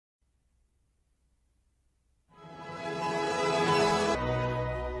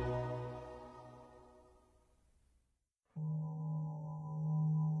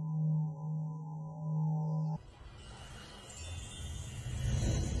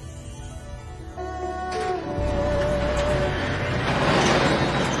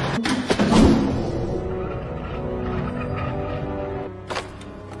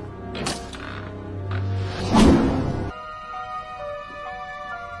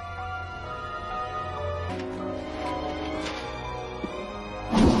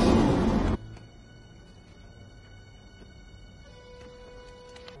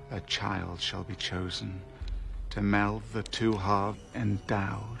child shall be chosen to meld the two halves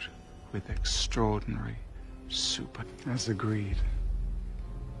endowed with extraordinary super, as agreed.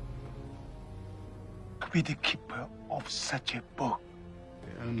 To be the keeper of such a book.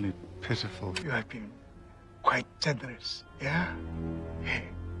 The only pitiful... You have been quite generous, yeah?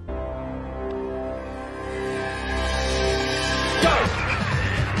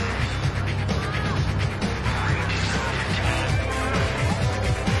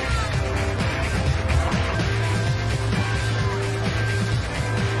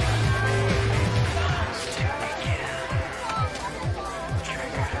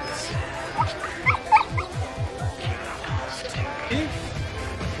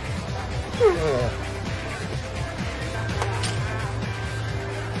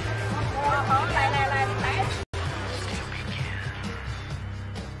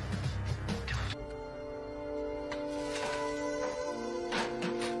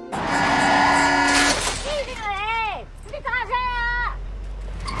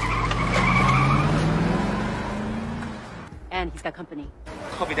 And he's got company.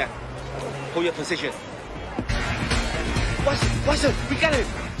 Copy that. Hold your position. Watson, we got him.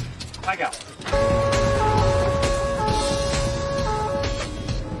 Back out.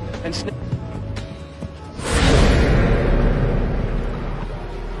 And snip.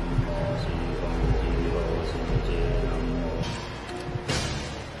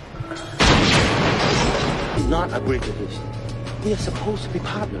 Not agree to this. We are supposed to be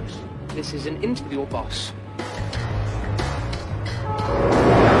partners. This is an interview, boss.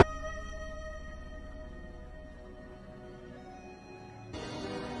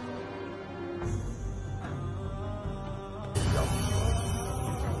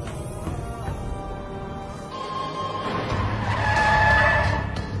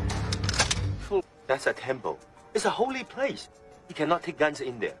 That's a temple. It's a holy place. You cannot take guns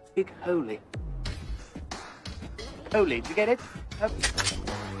in there. Big holy. Holy, do you get it?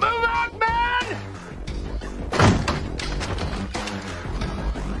 Move out, man!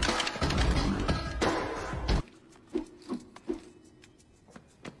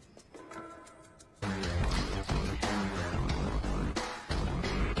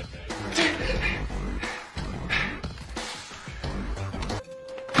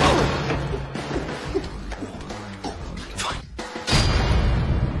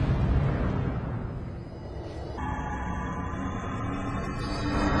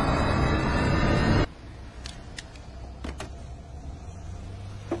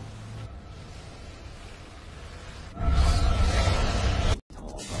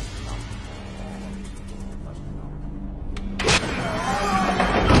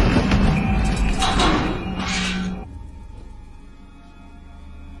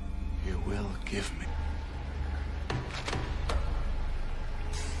 Give me.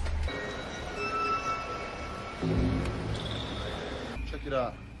 Check it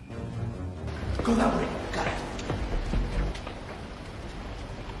out. Go that way. Got it.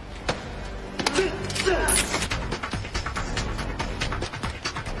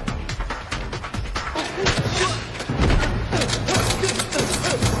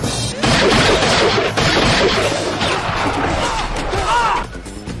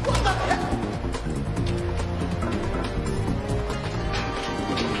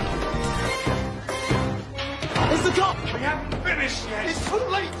 We haven't finished yet. It's too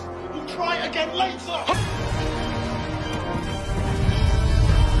late. We'll try again later.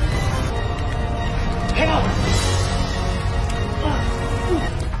 Hang on.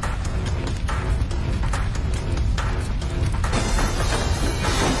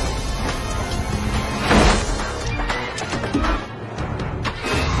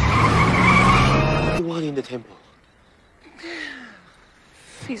 The one in the temple.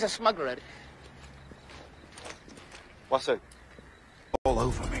 He's a smuggler. Watson. All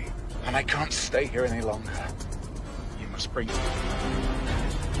over me, and I can't stay here any longer. You must bring...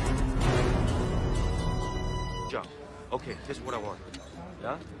 John. Okay, this is what I want.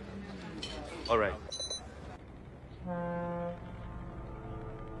 Yeah? All right.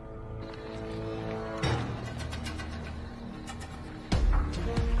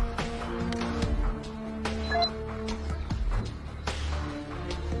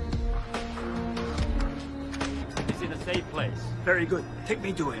 He's in a safe place. Very good. Take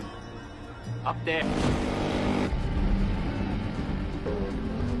me to him. Up there.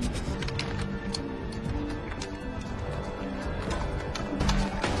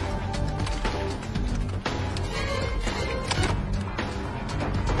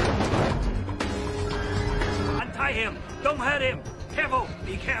 Untie him. Don't hurt him. Careful.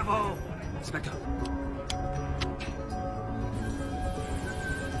 Be careful. Inspector.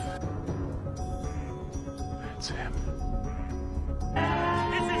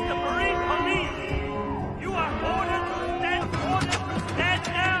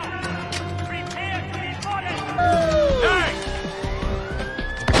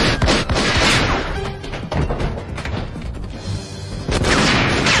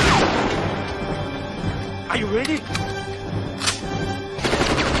 Are you ready?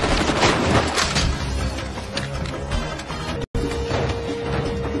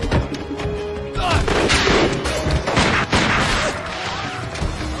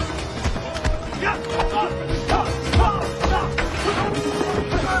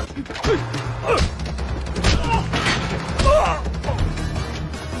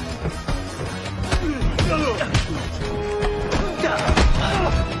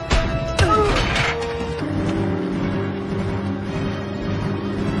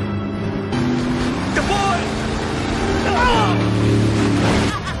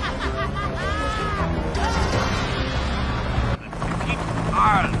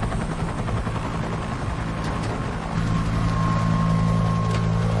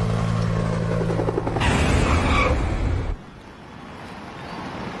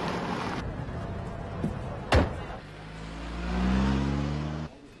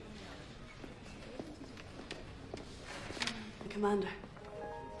 Commander.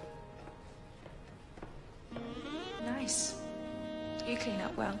 Nice. You clean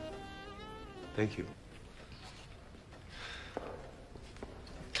up well. Thank you.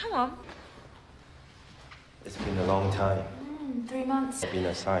 Come on. It's been a long time. 3 months. I've been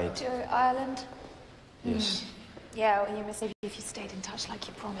assigned. To Ireland? Yes. Yeah, well, you must have if you stayed in touch like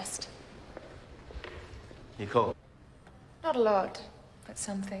you promised. Nicole. Not a lot, but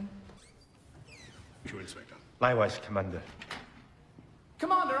something. You, Inspector. Likewise, Commander.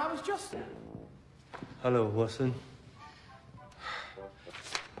 Commander, I was just... Hello, Watson.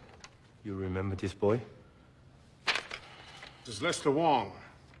 You remember this boy? This is Lester Wong.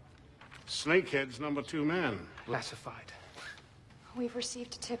 Snakehead's #2 man. Classified. We've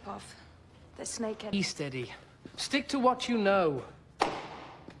received a tip-off. The Snakehead... Be steady. Stick to what you know.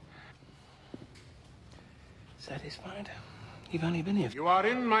 Satisfied? You've only been here... You are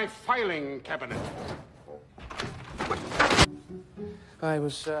in my filing cabinet. I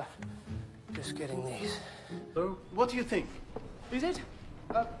was, just getting these. So, what do you think? Is it?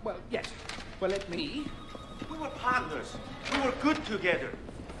 Well, yes. Well, let me... We were partners. We were good together.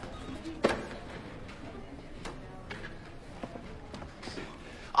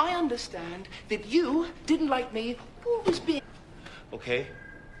 I understand that you didn't like me always being... Okay.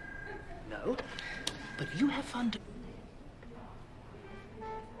 No, but you have fun.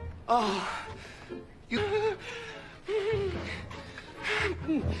 Oh, you...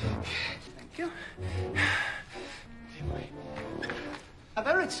 Thank you. Anyway,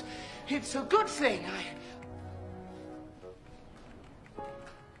 it's a good thing. How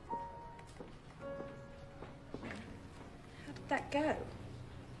did that go?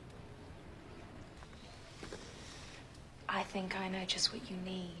 I think I know just what you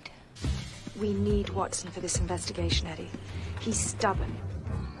need. We need Watson for this investigation, Eddie. He's stubborn.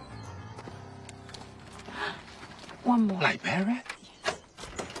 One more. Liberia?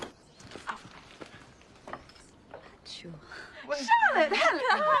 Oh. Sure. Charlotte,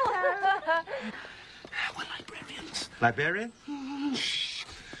 hello. We're librarians. Librarian?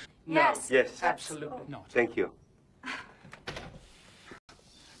 Yes. Yes. Absolutely not. Thank you.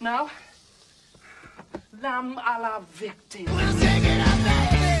 Now, lamb a la victime.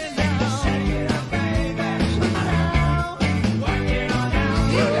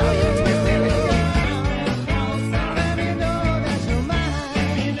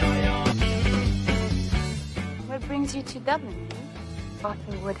 What brings you to Dublin?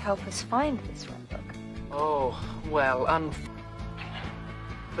 Arthur would help us find this red book. Oh, well,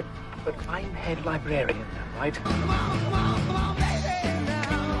 but I'm head librarian now, right?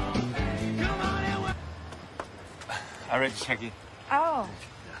 I read Shaggy. Oh.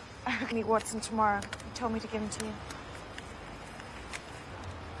 I'm going to meet Watson tomorrow. He told me to give him to you.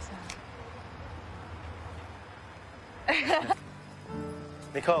 So.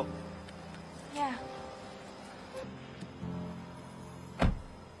 Nicole. Yeah.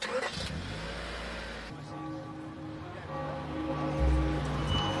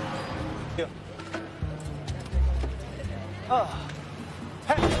 Here. Oh.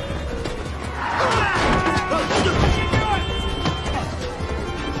 Hey.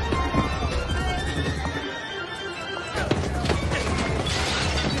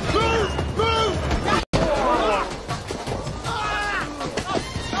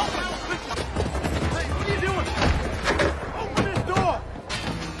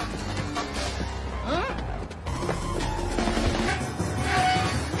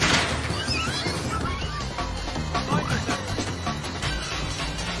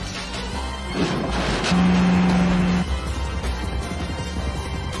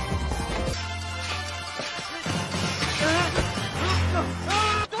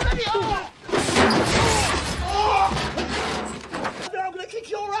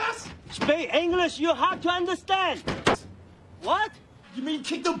 English, you have to understand. What? You mean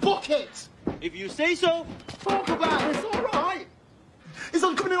kick the bucket? If you say so. Talk about it, it's all right. It's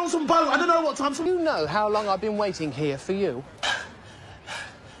like coming in on some boat. I don't know what time. You know how long I've been waiting here for you?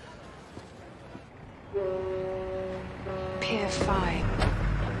 Pier 5.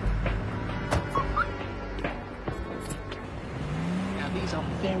 Now, these are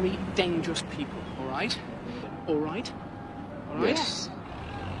very dangerous people, all right? All right? All right? Yes.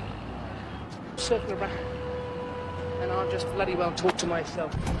 Circle around. And I'll just bloody well talk to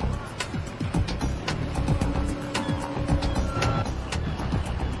myself.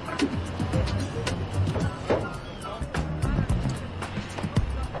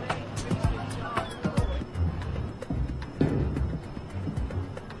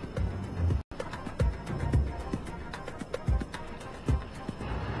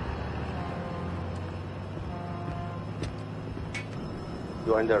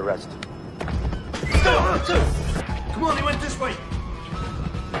 You're under arrest. Come on, he went this way.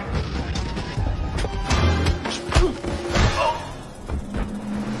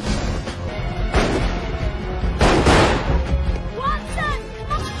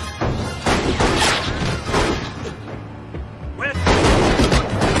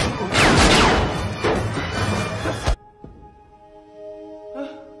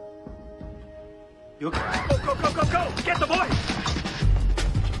 You okay? Go, go, go, go! Get the boy!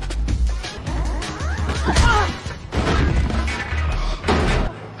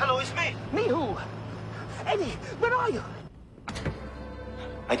 Hello, it's me. Me who? Eddie, where are you?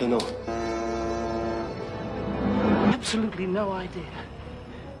 I don't know. Absolutely no idea.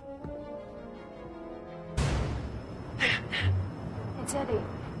 It's Eddie.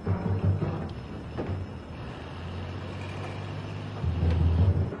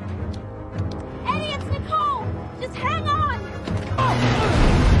 Eddie, it's Nicole! Just hang on!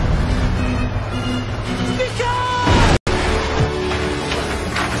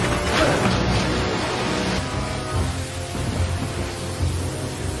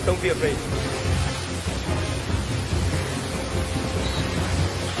 Don't be afraid.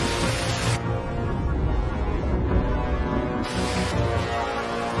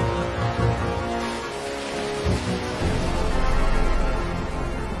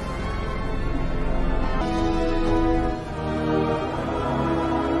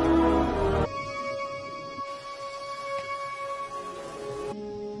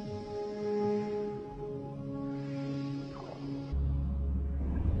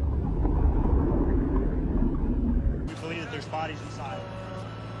 There's bodies inside.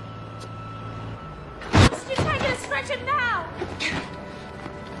 Just try to stretch him now!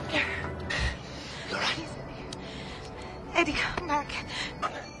 You're right. Eddie, come back.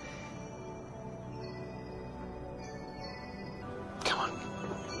 Come on.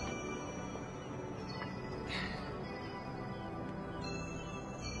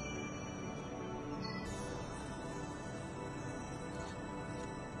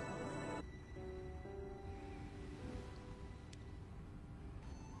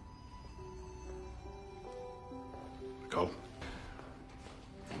 Go.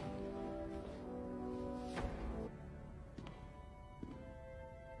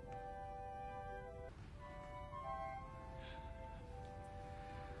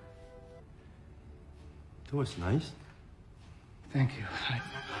 That was nice. Thank you.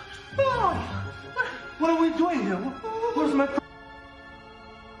 What are we doing here? Where's my...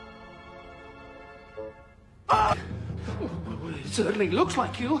 It certainly looks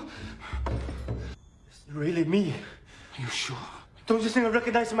like you. It's really me. Are you sure? Don't you think I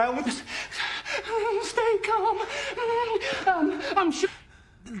recognize my own? Stay calm. I'm sure.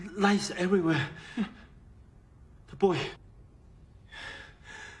 Lights everywhere. The boy.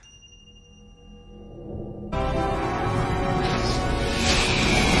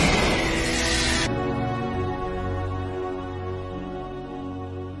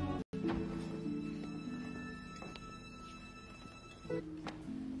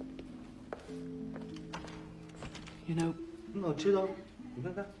 You know, 我知道，你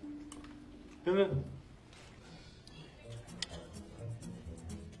看看，有没有？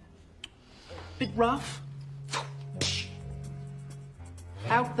 bit rough.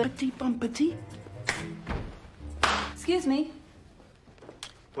 Out the bumpity. Excuse me.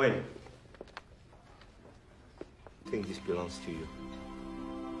 Wait. I think this belongs to you.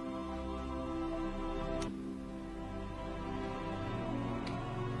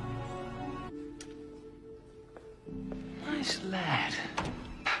 Nice lad.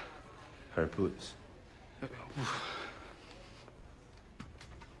 Her boots.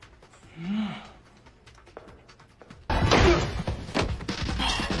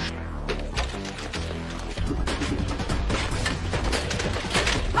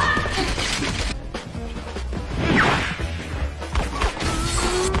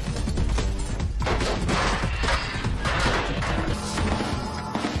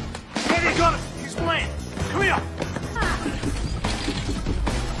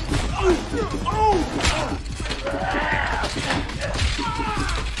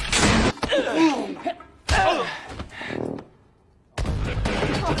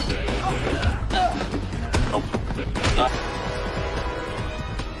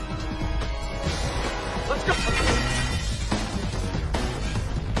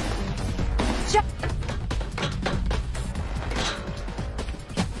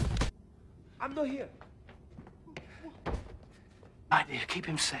 I'm not here. My dear, keep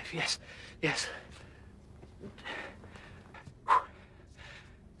him safe. Yes, yes.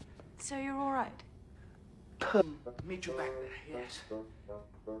 So you're all right? Meet you back there. Yes.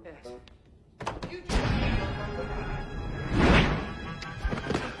 Yes.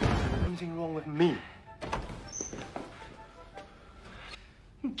 Something wrong with me.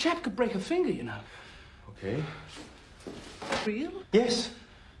 Chap could break a finger, you know. Okay. Real? Yes.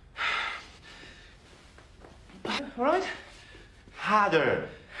 All right? Harder.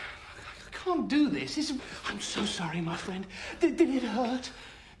 I can't do this. I'm so sorry, my friend. Did it hurt?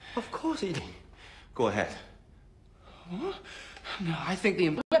 Of course it did. Go ahead. What? No, I think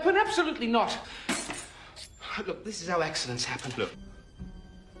the weapon, absolutely not. Look, this is how accidents happen. Look.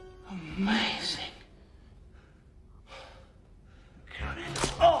 Amazing.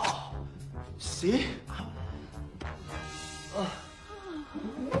 Oh! See?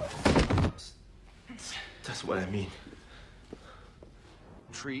 That's what I mean.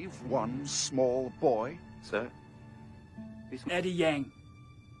 Retrieve one small boy. Sir? Eddie Yang.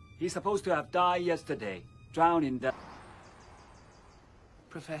 He's supposed to have died yesterday, drowned in the...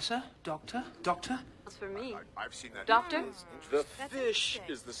 Professor? Doctor? Doctor? That's for me. I've seen that. Doctor? The fish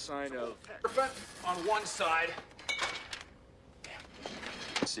is the sign of on one side.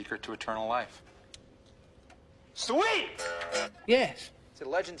 Secret to eternal life. Sweet! Yes. See,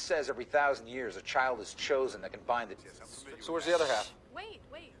 legend says every 1,000 years a child is chosen that can bind it. So where's the other half? Wait.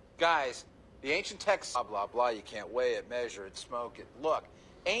 Guys, the ancient texts, blah, blah, blah, you can't weigh it, measure it, smoke it. Look,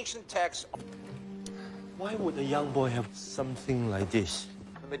 ancient texts... Why would a young boy have something like this?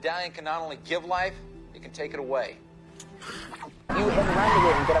 The medallion can not only give life, it can take it away. You head around the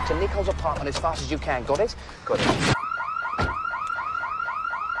room and get up to Nicole's apartment as fast as you can. Got it? Got it.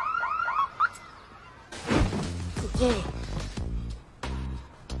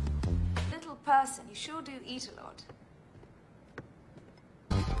 Little person, you sure do eat a lot.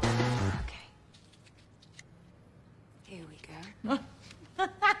 Okay. Here we go.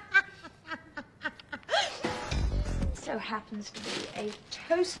 So happens to be a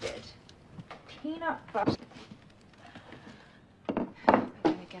toasted peanut butter. But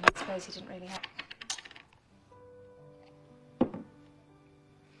then again, I suppose he didn't really have...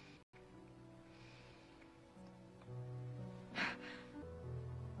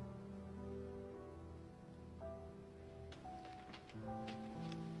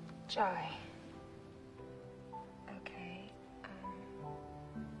 Joy. Okay,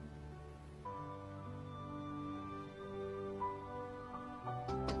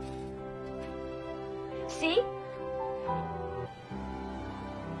 See?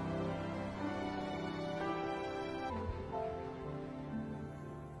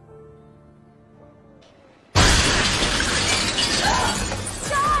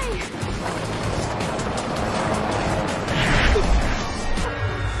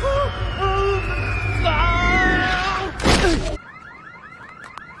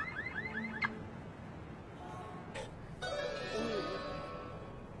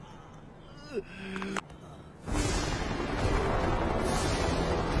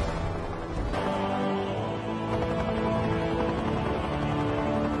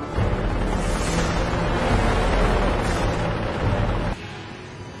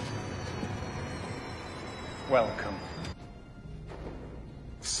 Welcome.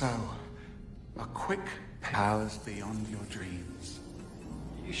 So, a quick powers beyond your dreams.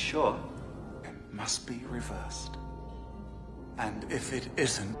 You sure? It must be reversed. And if it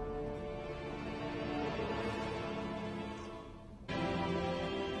isn't,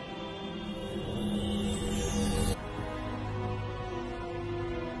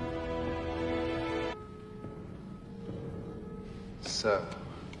 so,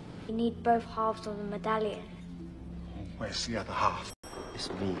 You need both halves of the medallion. where's the other half?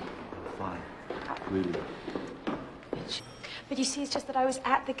 It's me. Fine. Really. But you see, it's just that I was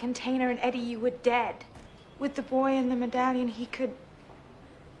at the container and Eddie, you were dead. With the boy and the medallion, he could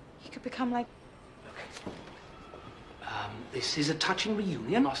become like... This is a touching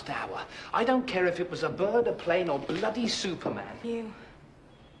reunion. Lost hour. I don't care if it was a bird, a plane, or bloody Superman. You.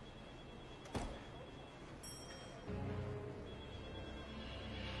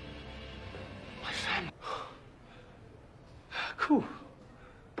 My family. Cool.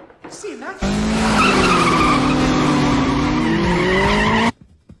 See that?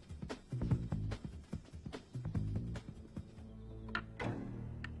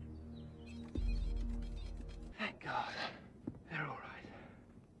 Thank God. They're all right.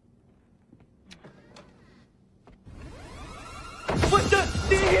 What the?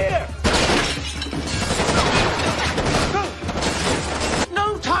 They're here!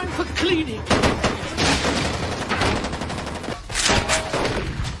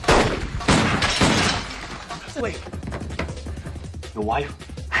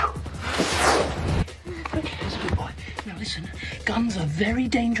 Now listen, guns are very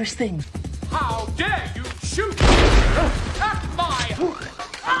dangerous things. How dare you shoot at my...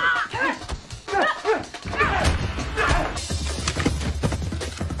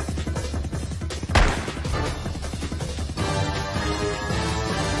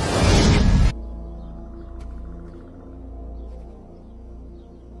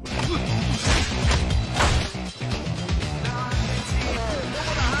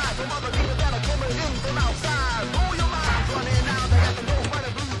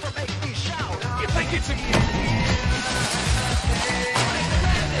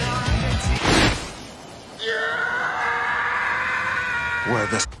 Where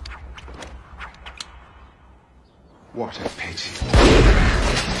the... What a pity.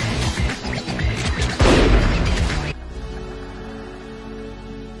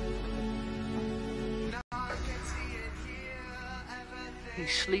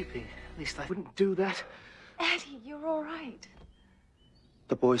 He's sleeping. At least I wouldn't do that. Eddie, you're all right.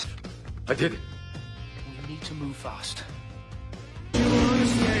 The boys. I did it. We need to move fast.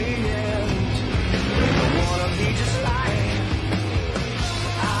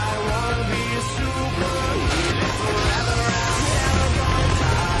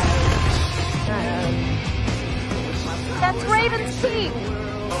 That's Raven's team.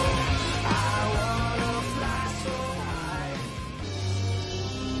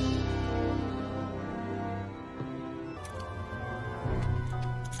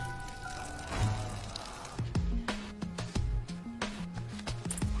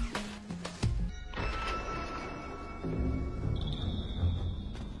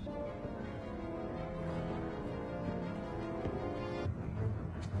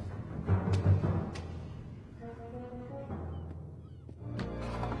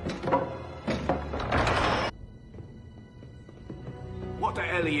 What the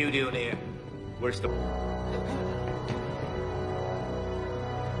hell are you doing here? Where's the...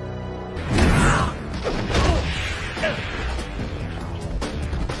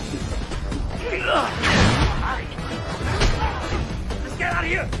 Let's get out of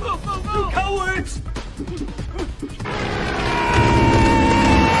here! Move, move, move! Cowards!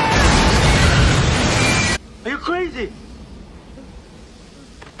 Are you crazy?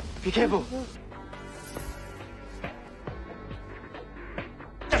 Be careful.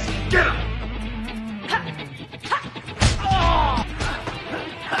 Get him!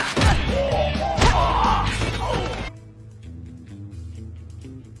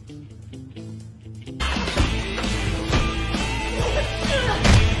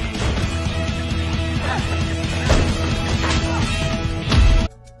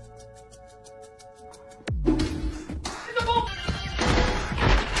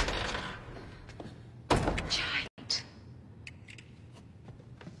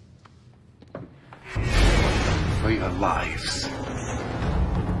 For your lives.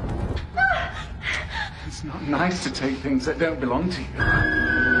 It's not nice to take things that don't belong to you.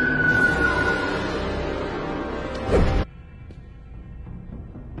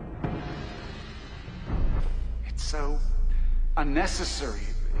 It's so unnecessary.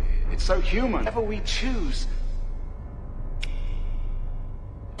 It's so human. Whatever we choose.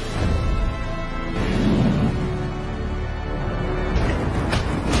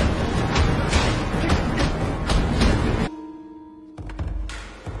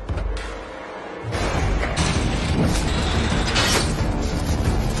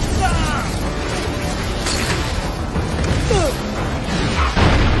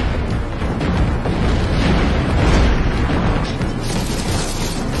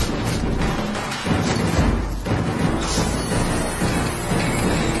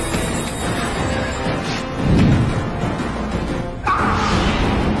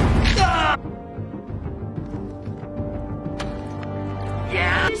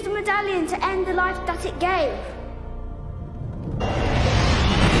 Use the medallion to end the life that it gave.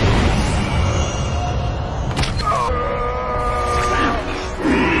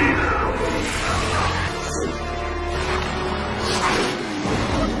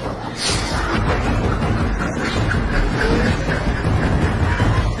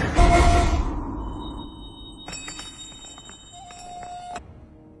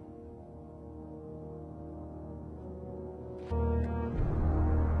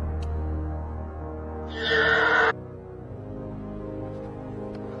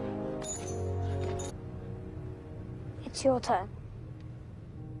 It's your turn.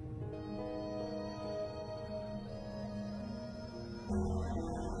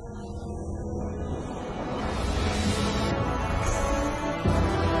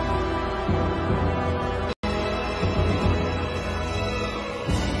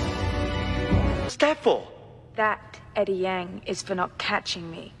 What's that for? That, Eddie Yang, is for not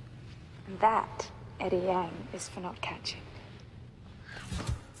catching me. And that, Eddie Yang, is for not catching.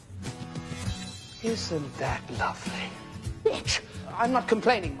 Isn't that lovely? Bitch! I'm not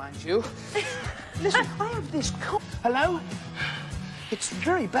complaining, mind you. Listen, I have this cough. Hello? It's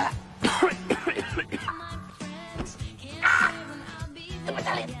very bad. The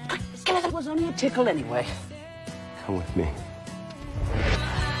medallion! Quick, get it! It was only a tickle anyway. Come with me.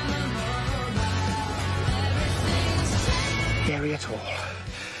 Scary at all.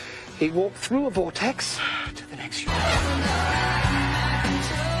 He walked through a vortex to the next universe.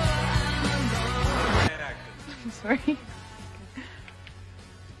 I'm sorry.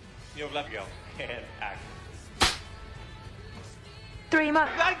 You'll love your hand act. 3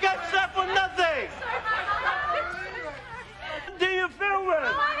 months. I got stuff for nothing! Do you film it?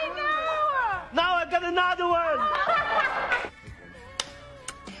 I know! Now I got another one!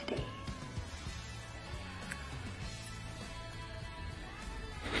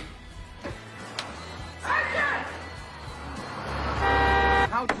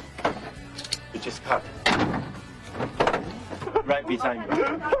 How? You just cut. Right behind you.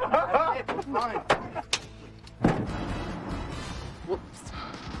 Fine. Whoops.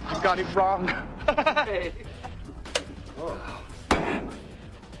 I got it wrong.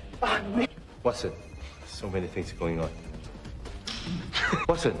 Watson, so many things going on.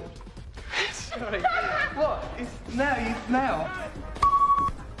 Watson. Sorry. What? It's now.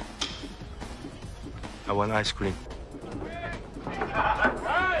 I want ice cream.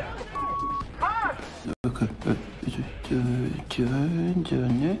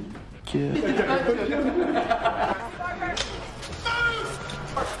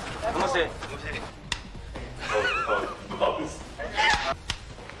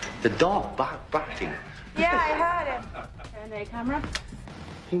 The dog barking. Yeah, I heard him. And a camera?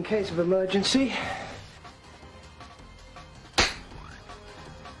 In case of emergency.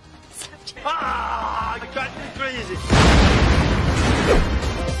 Ah, you got me crazy!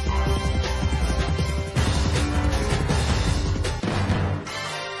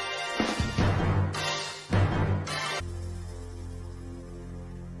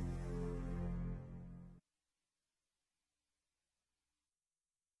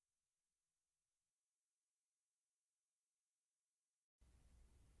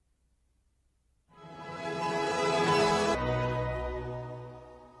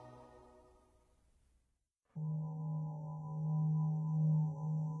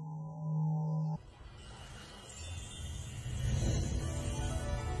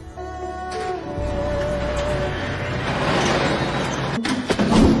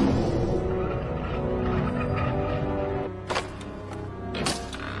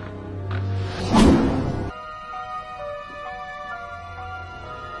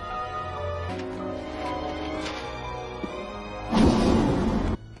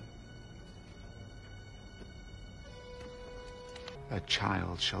 A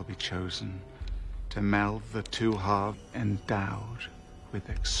child shall be chosen to meld the two halves, endowed with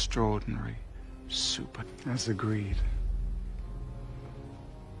extraordinary super, as agreed.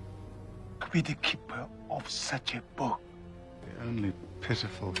 To be the keeper of such a book. The only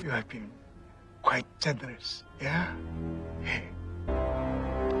pitiful. You have been quite generous, yeah?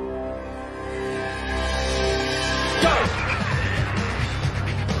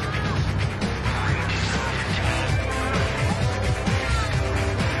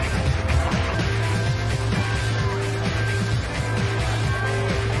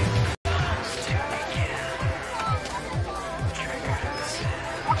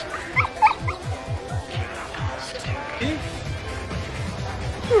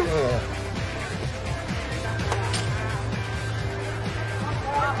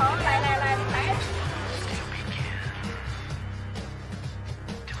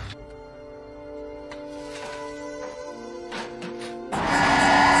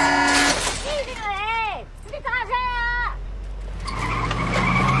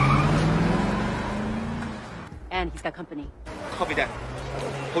 And he's got company. Copy that.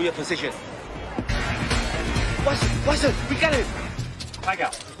 Hold your position. Watson, we got it. Back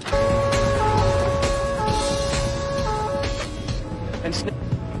out. And snip.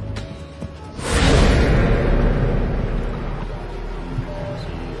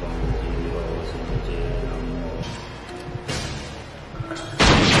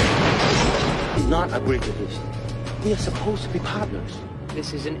 Not agree to this. We are supposed to be partners.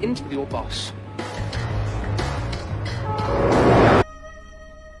 This is an interview, boss.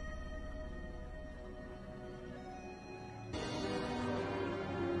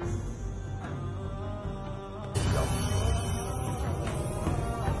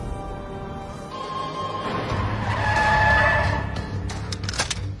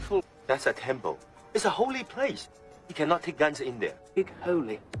 That's a temple. It's a holy place. You cannot take guns in there. Big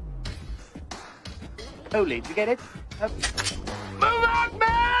holy. Holy, do you get it? Move out,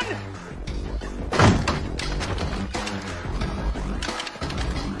 man!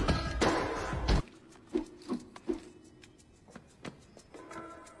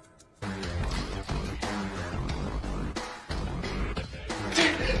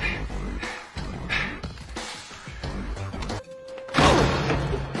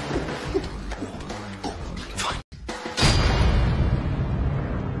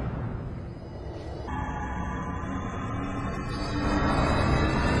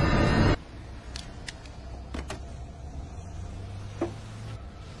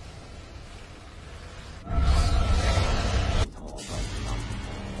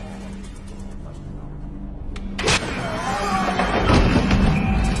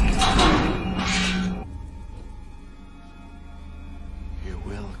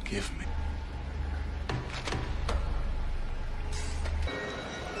 Give me.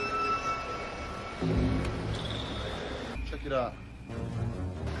 Check it out.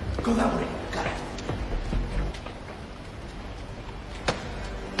 Go that way. Got it.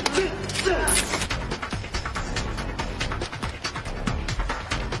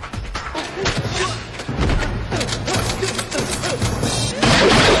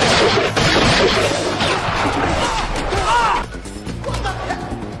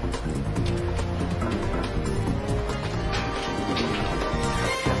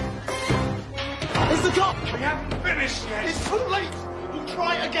 It's the cop! We haven't finished yet! It's too late! We'll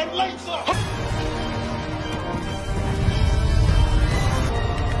try again later!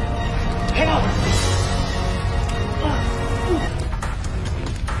 Hang on!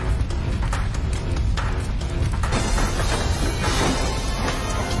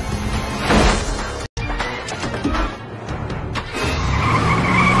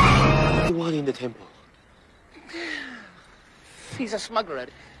 The one in the temple. He's a smuggler.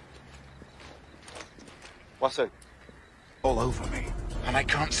 What's it? All over me, and I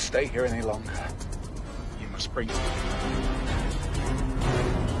can't stay here any longer. You must bring...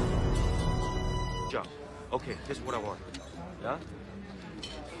 Jump. Okay, this is what I want. Yeah?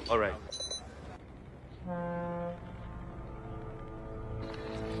 All right.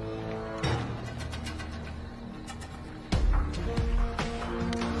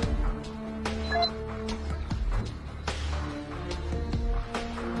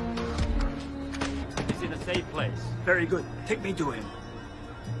 He's in a safe place. Very good. Take me to him.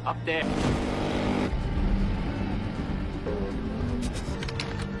 Up there.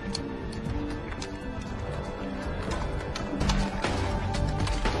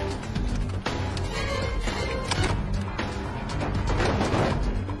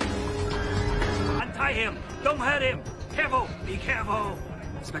 Untie him! Don't hurt him! Careful! Be careful!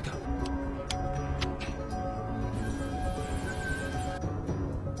 Inspector.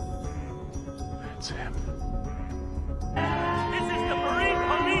 It's him. This is the Marine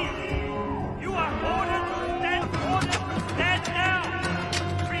Police! You are ordered to stand down!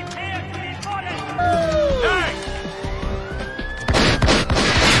 Prepare to be ordered! Hey!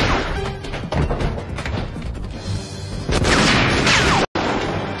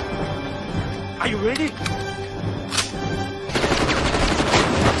 Are you ready?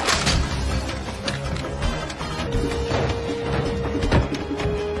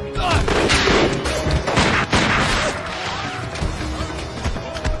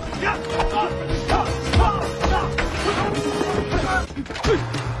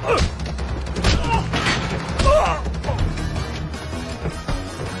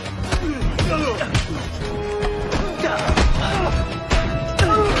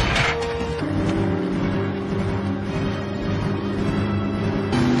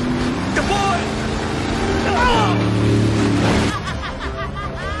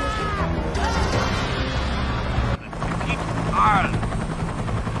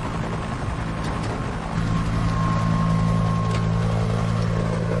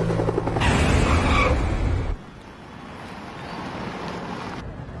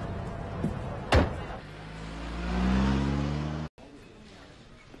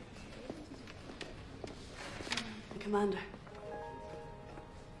 Commander.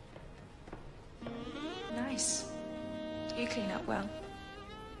 Nice. You clean up well.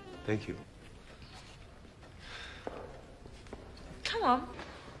 Thank you. Come on.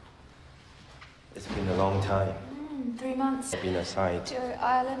 It's been a long time. 3 months. I've been assigned. To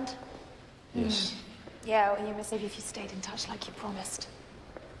Ireland? Yes. Yeah, well, you must maybe if you stayed in touch like you promised.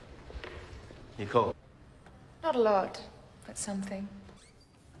 Nicole. Not a lot, but something.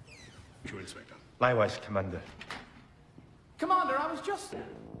 You, Inspector. Likewise, Commander. Commander, I was just...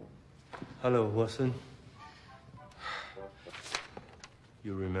 Hello, Watson.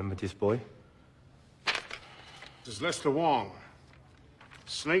 You remember this boy? This is Lester Wong,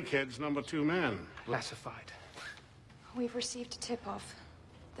 Snakehead's #2 man. Classified. We've received a tip-off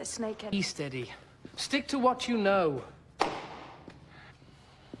that Snakehead... Be steady. Stick to what you know.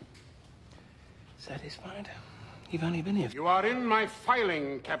 Satisfied? You've only been here... You are in my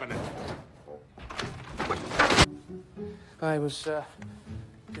filing cabinet. I was,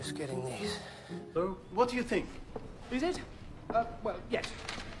 just getting these. So, what do you think? Is it? Well, yes.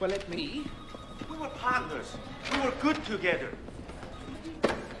 Well, let me... We were partners. We were good together.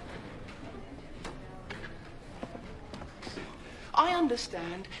 I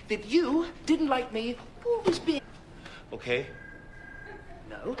understand that you didn't like me always being... Okay.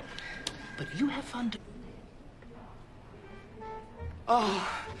 No, but you have fun. Oh,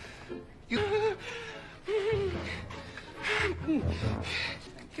 you... Thank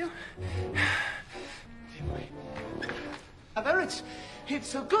you. Mother,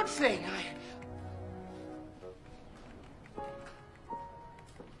 it's a good thing. How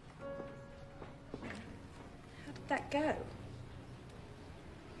did that go?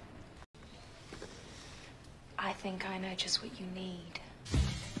 I think I know just what you need.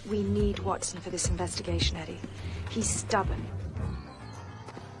 We need Watson for this investigation, Eddie. He's stubborn.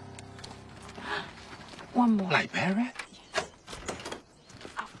 One more. Liberia?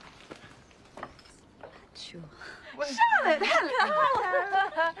 Oh. Charlotte,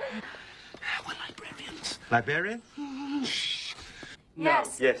 hello. We're librarians. Librarian? No.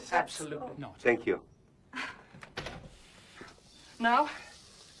 Yes. Yes. Absolutely not. Thank you. Now,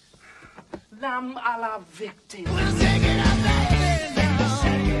 lamb a la victime.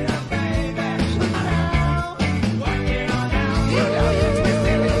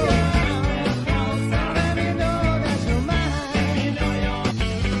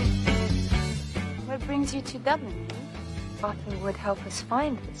 What brings you to Dublin? Arthur would help us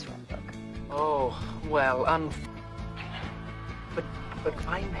find this red book. Oh, well, but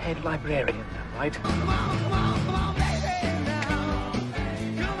I'm head librarian now, right?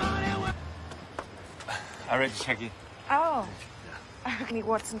 I read Shaggy. Oh. I'm going to meet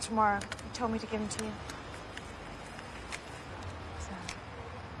Watson tomorrow. He told me to give him to you.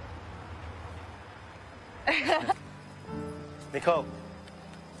 So. Nicole.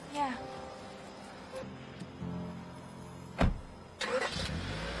 Yeah.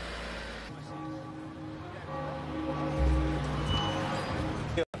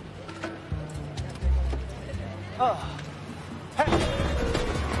 Oh.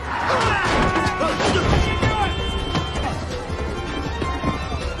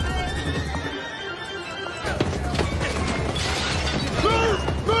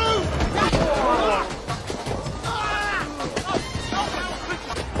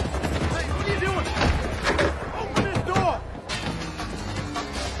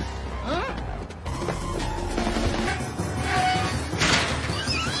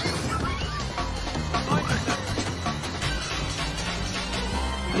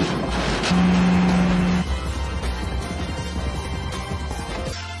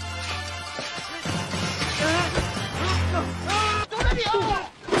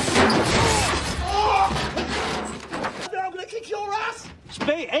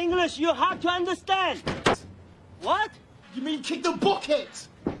 Speak English, you have to understand. What? You mean kick the bucket?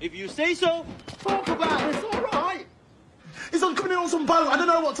 If you say so. Talk about it, it's all right. He's on coming in on some boat. I don't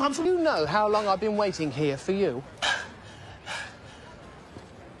know what time. You know how long I've been waiting here for you?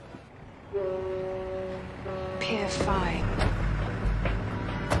 Pier 5.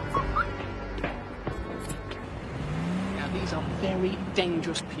 Now, these are very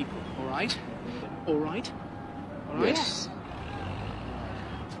dangerous people, all right? All right? All right? Yes.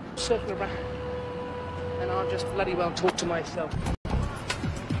 Circle around, and I'll just bloody well talk to myself.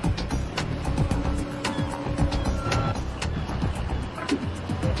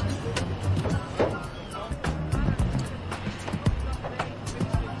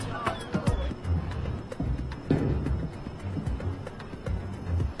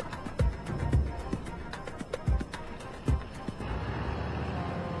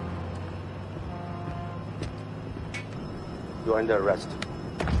 You're under arrest.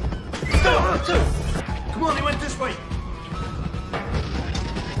 Come on, he went this way.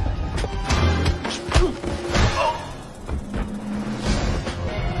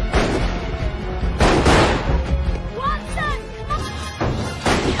 Watson!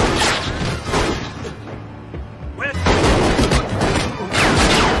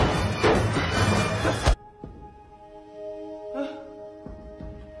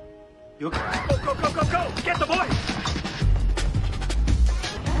 You go, go, go, go, go! Get the boy!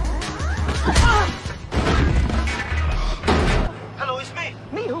 Hello, it's me.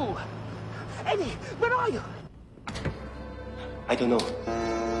 Me who? Eddie, where are you? I don't know.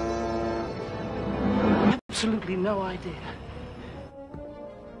 Absolutely no idea.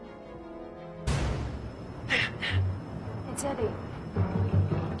 It's Eddie.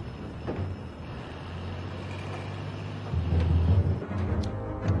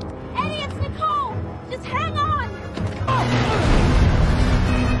 Eddie, it's Nicole! Just hang on!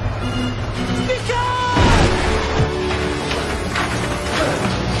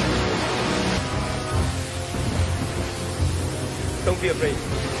 Don't be afraid.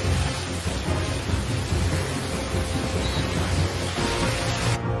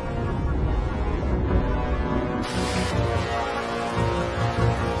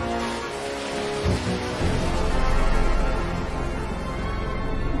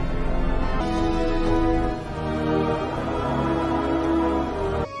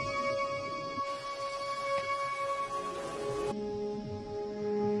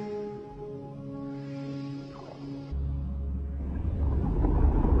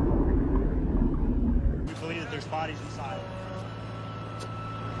 There's bodies inside.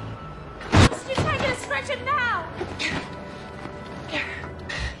 Just take it a stretcher now! You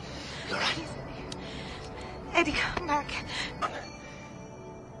all right? Eddie, come back.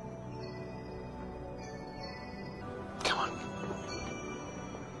 Come on.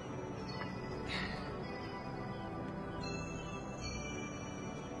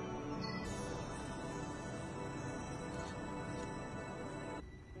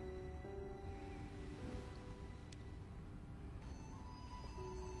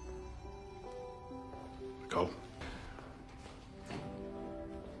 Go.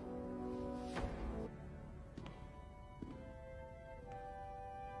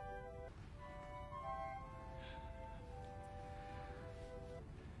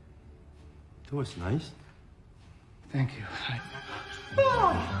 That was nice. Thank you.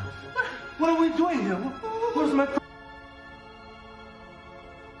 What are we doing here? Where's my...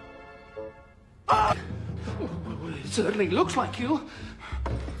 It certainly looks like you.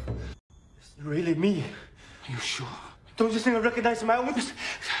 It's really me. Are you sure? Don't you think I recognize my own...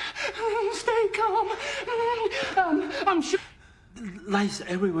 Stay calm. I'm sure. Lights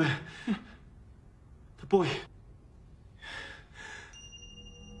everywhere. The boy.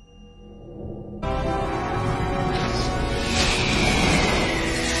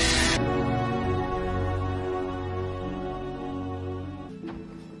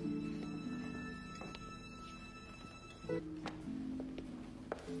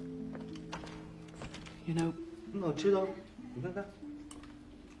 You know, 我知道，你看看，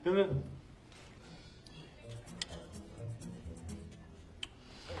有没有？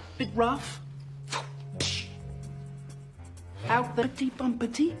 bit rough. Out the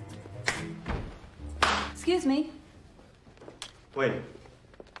bumpity. Excuse me. Wait.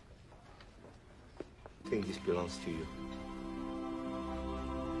 I think this belongs to you.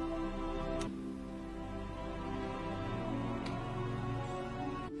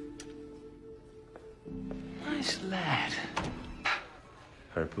 Nice lad.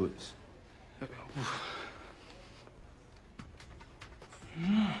 Her boots.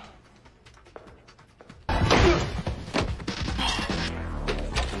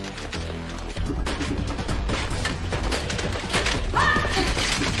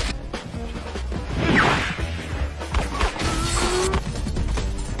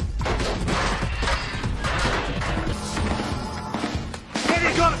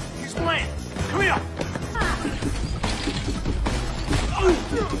 Eddie got him! He's playing! Come here!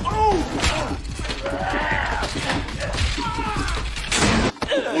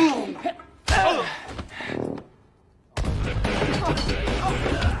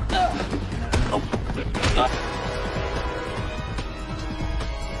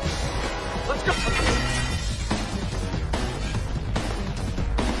 Let's go.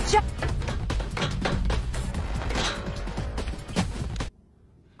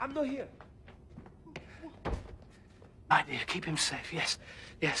 I'm not here. My dear, keep him safe. Yes,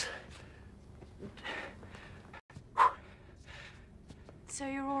 yes. So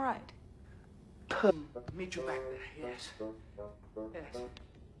you're all right? Meet you back there. Yes. Yes.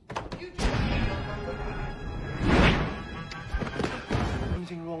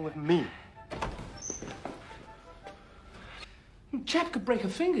 Anything wrong with me? Chap could break a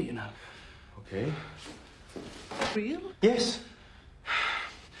finger, you know. Okay. Real? Yes.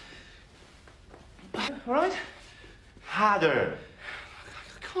 All right? Harder.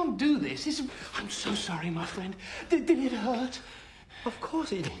 I can't do this. I'm so sorry, my friend. Did it hurt? Of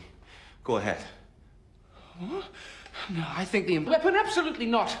course, Edie. Go ahead. Huh? No, I think the weapon, absolutely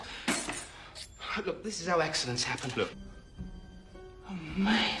not. Look, this is how accidents happen. Look.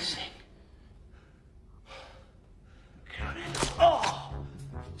 Amazing. Oh!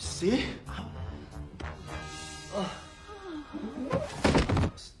 See? Oh.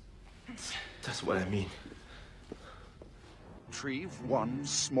 That's what I mean. Retrieve one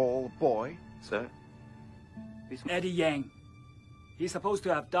small boy. Sir? Eddie Yang. He's supposed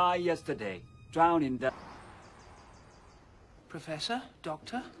to have died yesterday, drowned in the... Professor?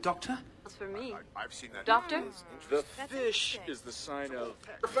 Doctor? Doctor? That's for me. I've seen that. Doctor? The fish is the sign of...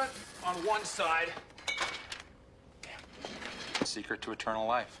 On one side. Secret to eternal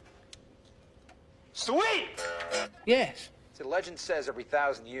life. Sweet! Yes. See, legend says every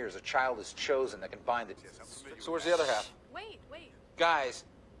 1,000 years a child is chosen that can bind it. So where's the other half? Wait. Guys,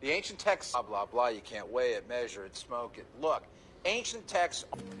 the ancient texts, blah, blah, blah, you can't weigh it, measure it, smoke it. Look, ancient texts...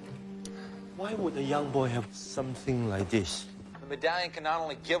 Why would a young boy have something like this? The medallion can not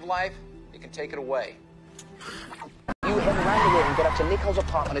only give life, it can take it away. You head around the room and get up to Nicole's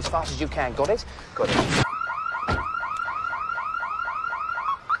apartment as fast as you can. Got it? Got it.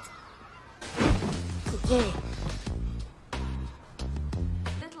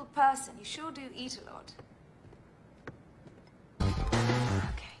 Little person, you sure do eat a lot.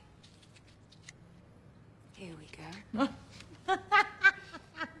 Okay. Here we go.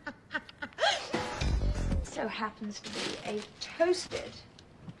 So happens to be a toasted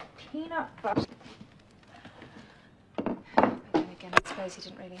peanut butter. But then again, I suppose he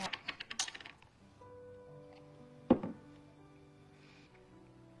didn't really have...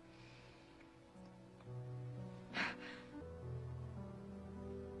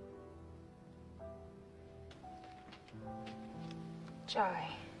 Joey.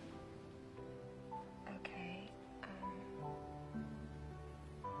 Okay,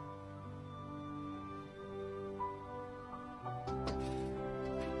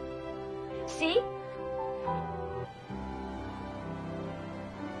 See?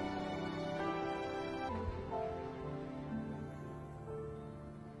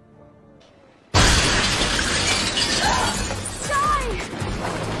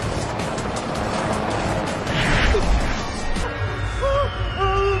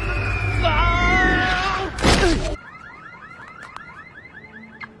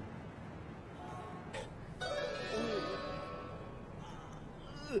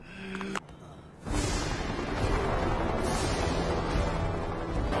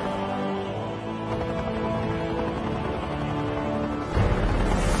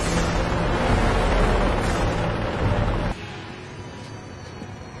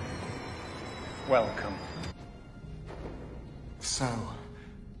 Welcome. So,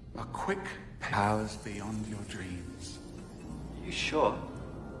 a quick powers beyond your dreams. You sure?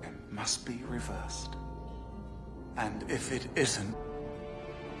 It must be reversed. And if it isn't,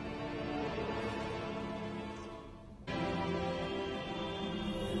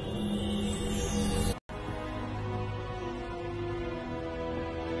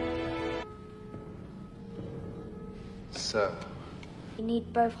 so, You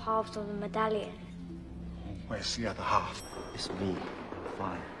need both halves of the medallion. where's the other half? It's me.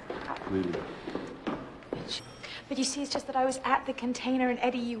 Fine. Really. But you see, it's just that I was at the container and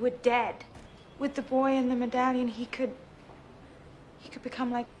Eddie, you were dead. With the boy and the medallion, he could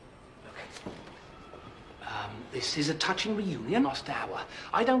become like... This is a touching reunion. Lost hour.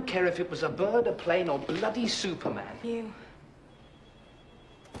 I don't care if it was a bird, a plane, or bloody Superman. You.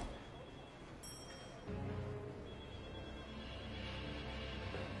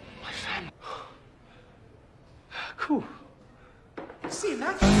 My family. Cool. See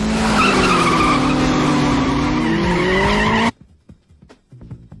that?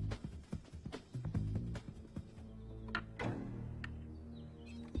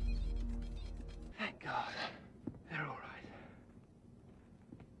 Thank God. They're all right.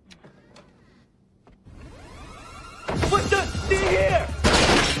 What the? Here!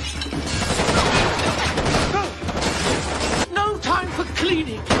 No time for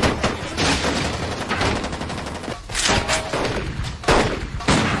cleaning.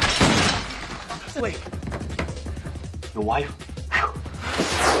 Wait. Your wife?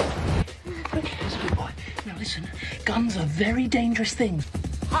 Okay, sweet boy. Now listen, guns are very dangerous things.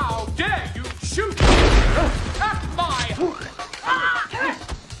 How dare you shoot at my...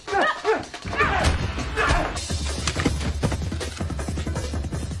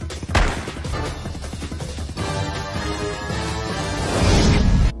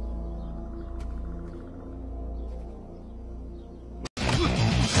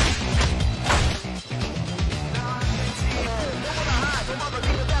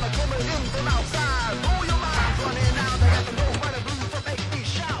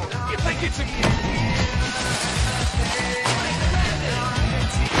 You think it's a...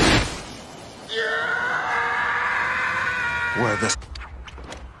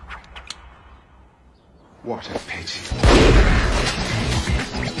 What a pity.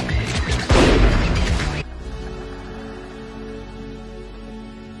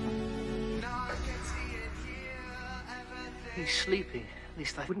 He's sleeping. At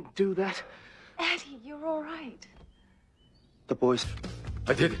least I wouldn't do that. Eddie, you're all right. The boys.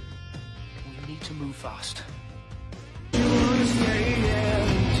 I did. We need to move fast.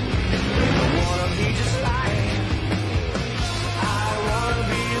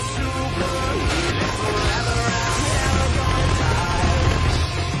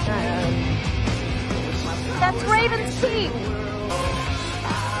 That's Raven's team.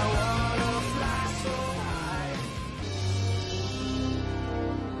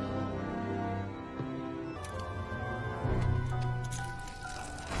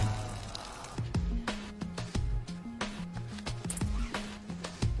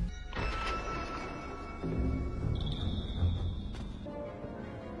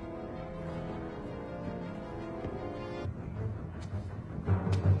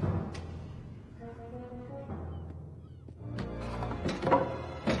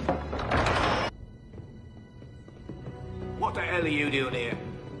 What the hell are you doing here?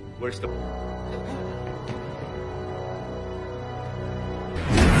 Where's the... Let's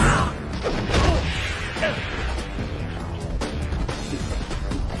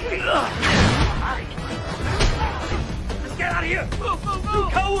get out of here! Move, move,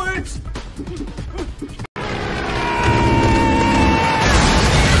 move! Cowards!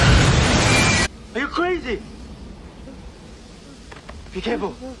 Are you crazy? Be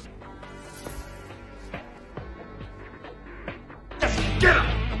careful. Get him!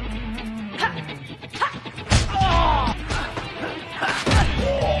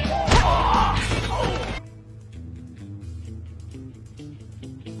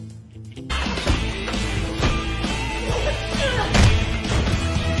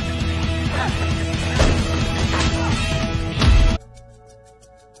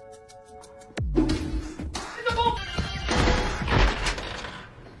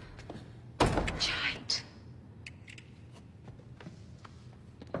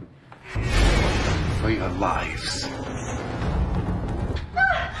 For your lives.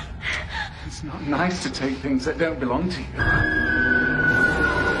 It's not nice to take things that don't belong to you.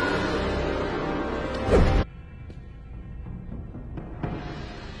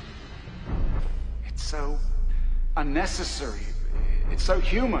 It's so unnecessary. It's so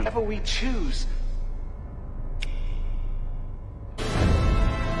human. Whatever we choose.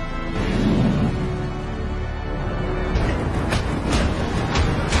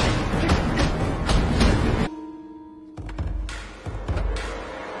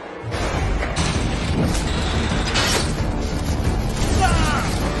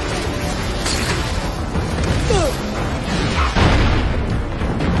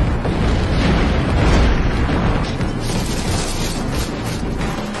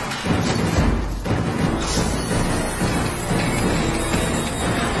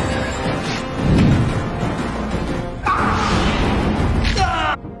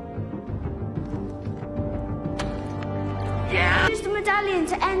 Use the medallion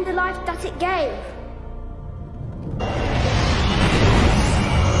to end the life that it gave.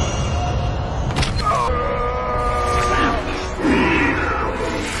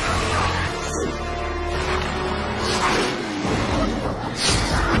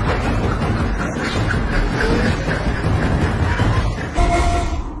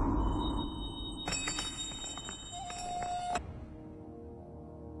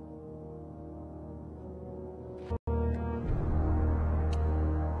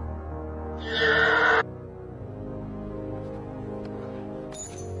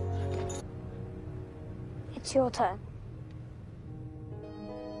 It's your turn.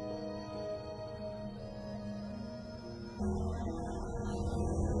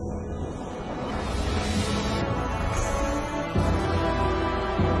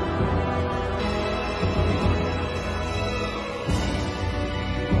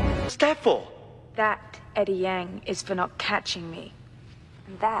 What's that for? That, Eddie Yang, is for not catching me.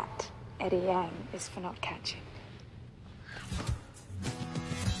 And that, Eddie Yang, is for not catching.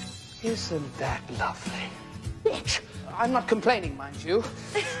 Isn't that lovely? Bitch! I'm not complaining, mind you.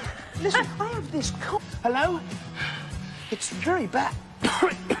 Listen, I have this Hello? It's very bad.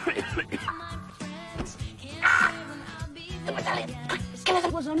 The medallion! Quick, get it!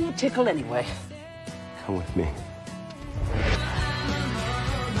 It was only a tickle anyway. Come with me.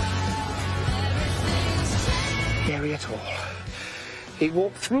 Scary at all. He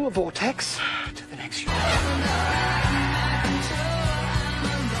walked through a vortex to the next universe.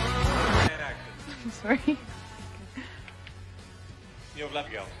 I'm sorry. You've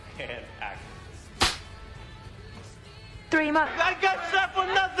left go and act. 3 months. I got stuff for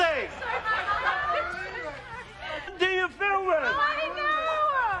nothing! Do you feel it? I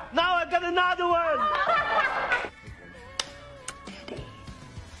know! Now I got another one!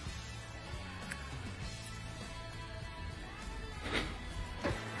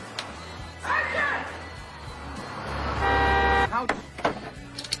 How?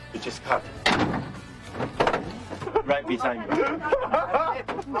 You just cut. Right beside you.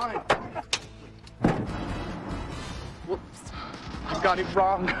 Fine. Whoops. I got it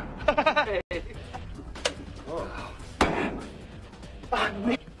wrong.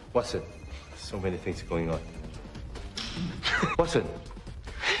 Watson, so many things going on. Watson.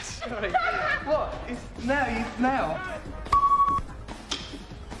 Sorry. What? It's now.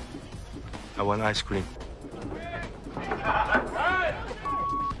 I want ice cream.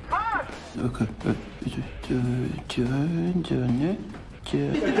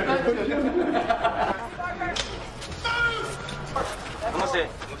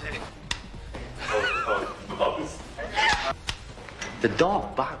 The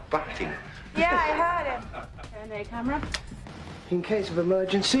dog barking. Yeah, I heard him. Turn the camera. In case of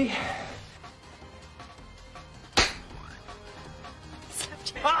emergency.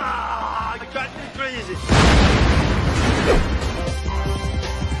 Ah, you got me crazy.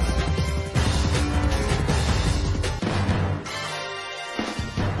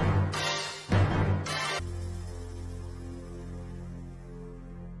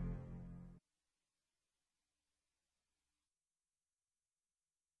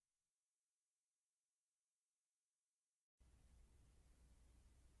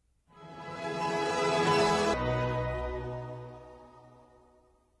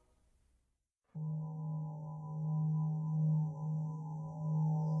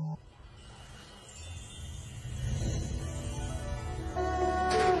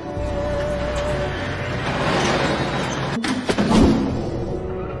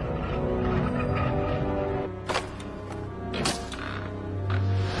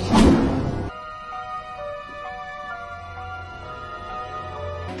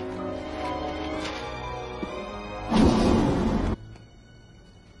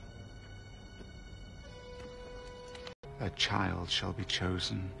 A child shall be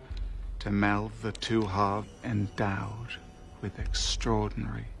chosen to meld the two halves, endowed with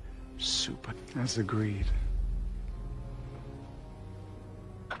extraordinary super, as agreed.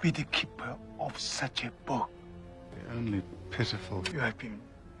 To be the keeper of such a book. The only pitiful. You have been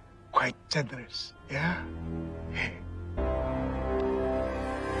quite generous, yeah?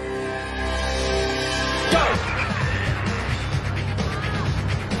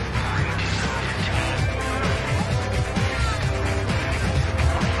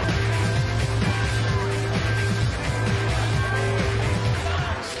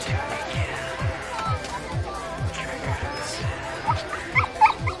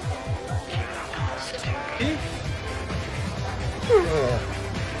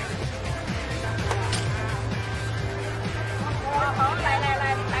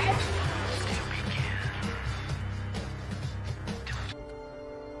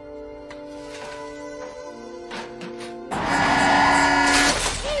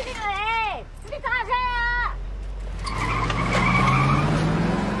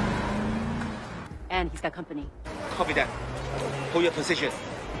 And he's got company. Copy that. Hold your position.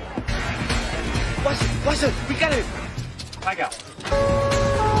 Watson, we got him. Back out.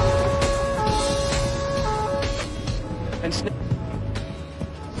 And snip.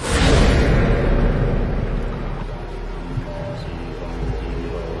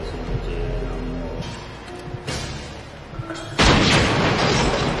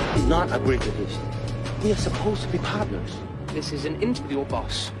 Not agree to this. We are supposed to be partners. This is an interview,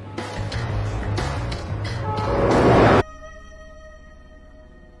 boss.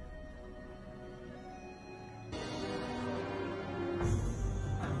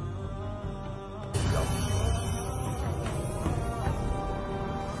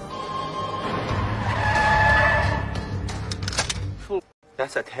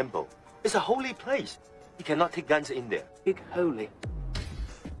 That's a temple. It's a holy place. You cannot take guns in there. Big holy.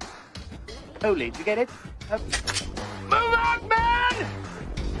 Holy, do you get it? Move out, man!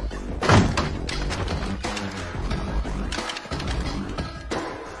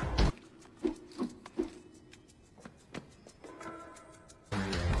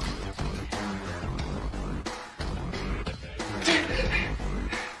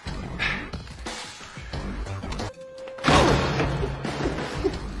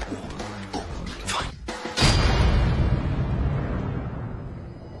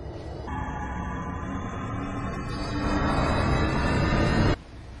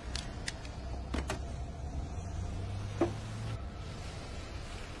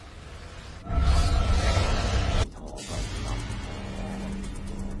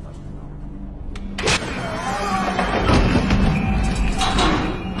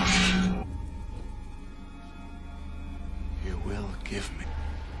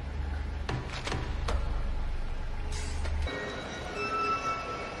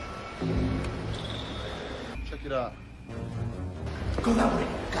 it up. Go that way.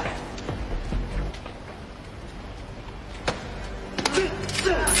 Got it.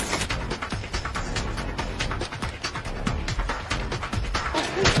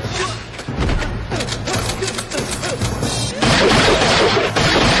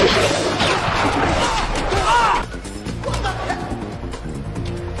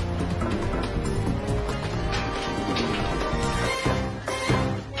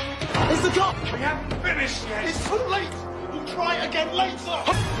 It's the cop! We haven't finished yet! It's too late! We'll try again later!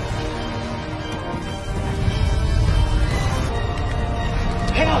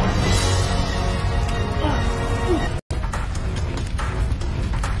 Hang on!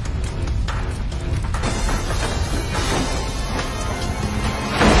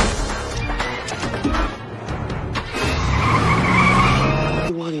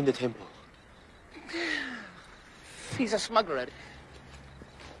 The one in the temple. He's a smuggler.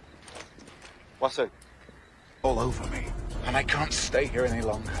 Watson. All over me, and I can't stay here any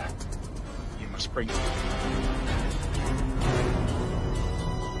longer. You must bring...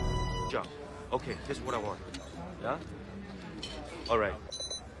 John. Okay, this is what I want. Yeah? All right.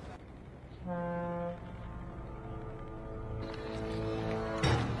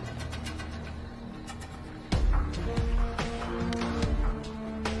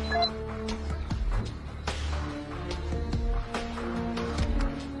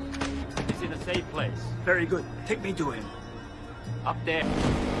 He's in a safe place. Very good. Take me to him. Up there.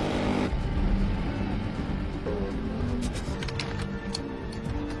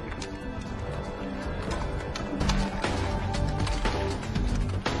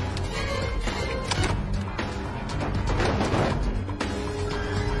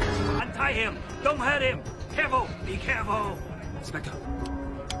 Untie him. Don't hurt him. Careful. Be careful. Inspector.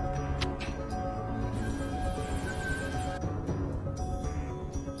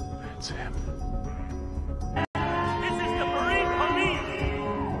 It's him. This is the Marine Police.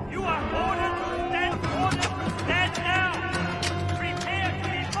 You are ordered to stand down. Prepare to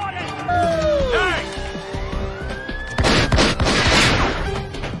be ordered. Hey!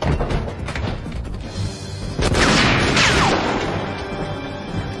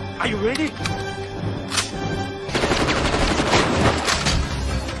 Are you ready?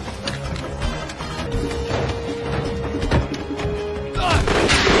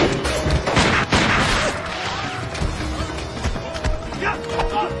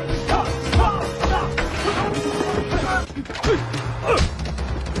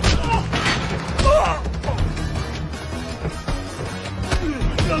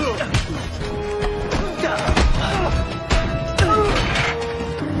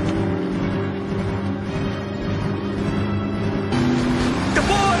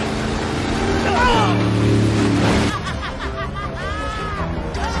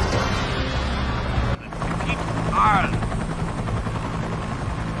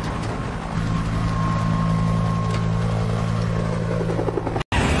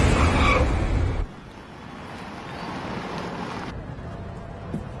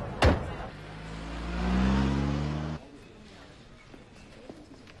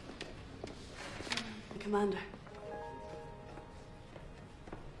 Commander.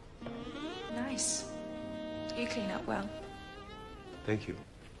 Nice. You clean up well. Thank you.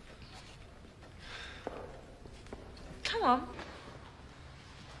 Come on.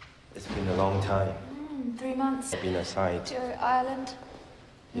 It's been a long time. 3 months. I've been assigned. To Ireland.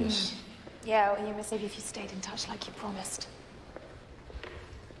 Yes. Yeah, well, you must maybe if you stayed in touch like you promised.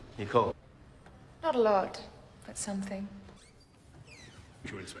 Nicole. Not a lot, but something.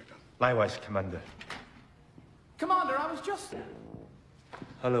 You, Inspector. Likewise, Commander. Commander, I was just...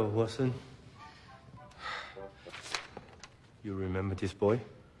 Hello, Watson. You remember this boy?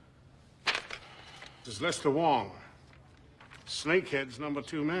 This is Lester Wong. Snakehead's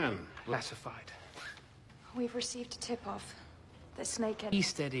 #2 man. Classified. We've received a tip-off. The Snakehead... Be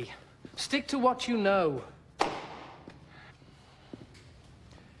steady. Stick to what you know.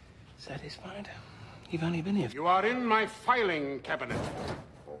 Satisfied? You've only been here... You are in my filing cabinet.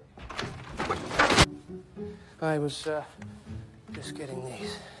 I was, just getting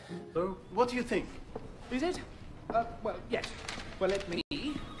these. So, what do you think? Is it? Well, yes. Well, let me...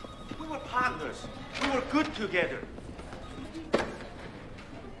 We were partners. We were good together.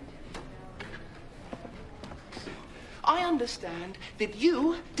 I understand that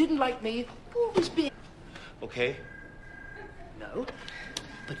you didn't like me always being... Okay. No,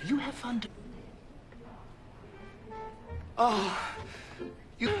 but you have fun. Oh,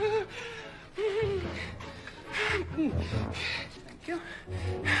 you... Thank you.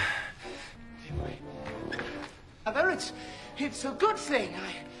 Mother, it's a good thing.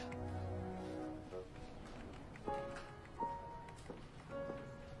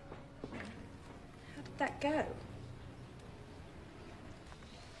 that go?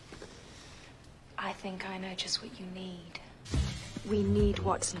 I think I know just what you need. We need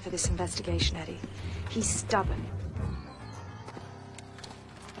Watson for this investigation, Eddie. He's stubborn.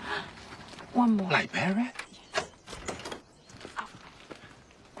 One more. Liberia? Oh.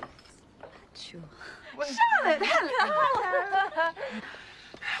 Charlotte, hello.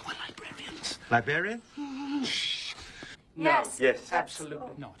 We're librarians. Librarian? Yes. Yes.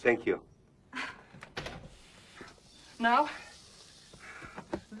 Absolutely not. Thank you. Now,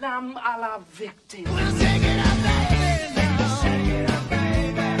 lamb a la victime.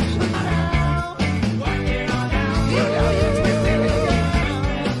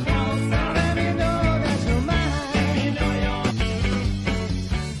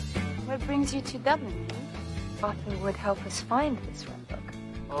 What brings you to Dublin? Arthur would help us find this red book.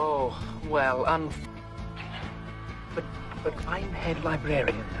 Oh, well, but I'm head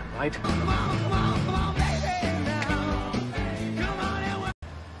librarian now, right?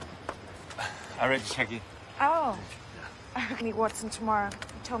 I read Jackie. Oh. I'm going to meet Watson tomorrow.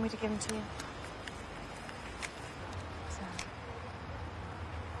 He told me to give him to you. So.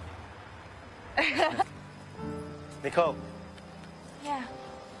 Nicole. Yeah.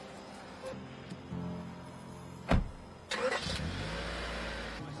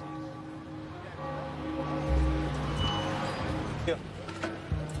 Here.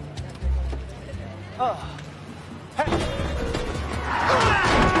 Oh.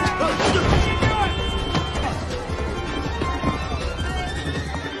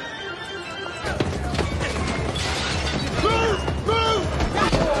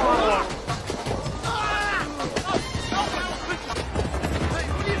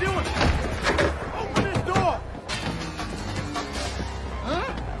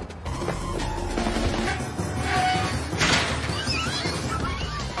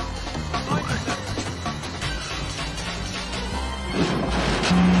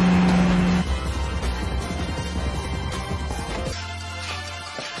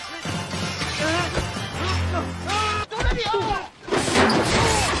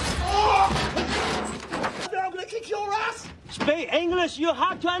 Speak English, you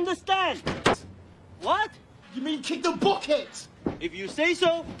have to understand. What? You mean kick the bucket? If you say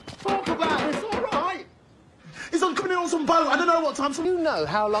so. Talk about it, it's all right. He's on coming in on some boat. I don't know what time. You know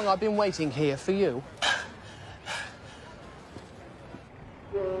how long I've been waiting here for you?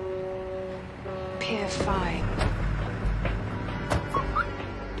 Pier 5.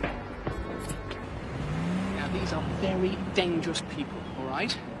 Now, these are very dangerous people, all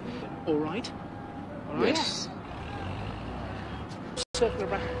right? All right? All right? Yes. Circle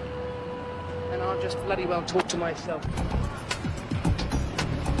around, and I'll just bloody well talk to myself.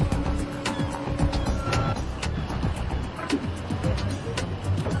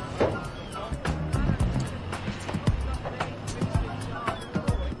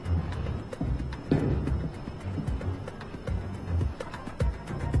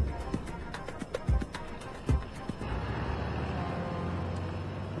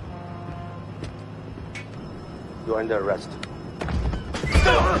 You're under arrest.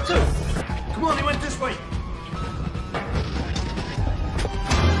 Come on, he went this way.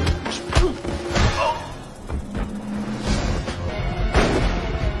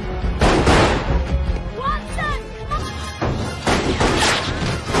 Watson!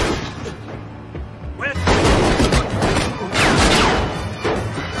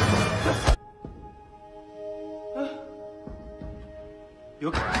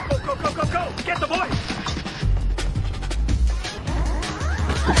 You go! Get the boy!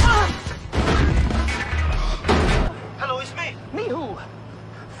 Hello, it's me. Me who?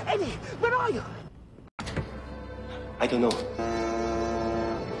 Eddie, where are you? I don't know.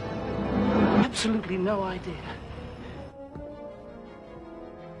 Absolutely no idea.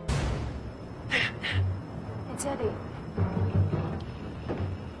 It's Eddie.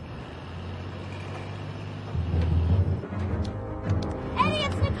 Eddie,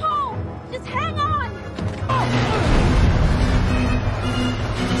 it's Nicole! Just hang on!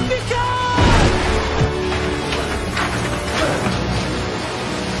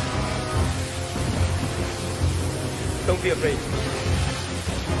 Don't be afraid.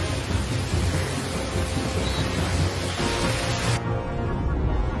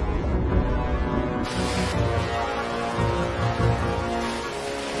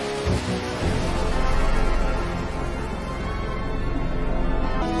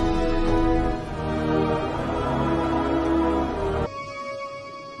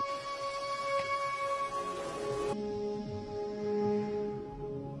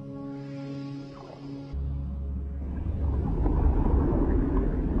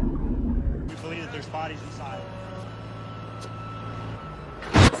 bodies inside.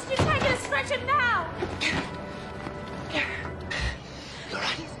 Just take it, stretch him now! You're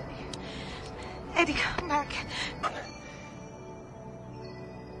right. Eddie, come back.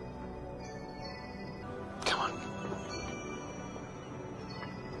 Come on.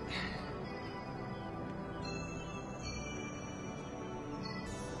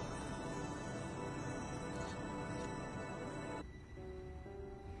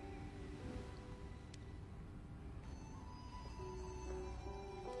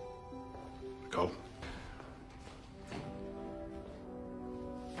 Go.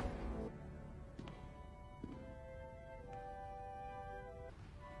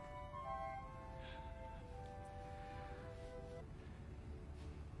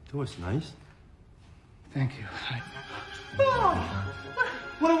 That was nice. Thank you.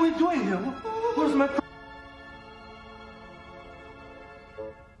 What are we doing here? Where's my...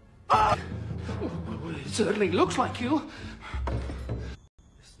 It certainly looks like you.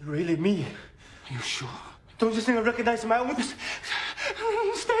 It's really me. Are you sure? Don't you think I recognize my own...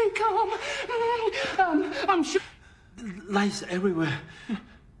 Stay calm. I'm sure. Lights everywhere.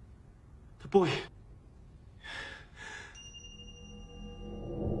 The boy.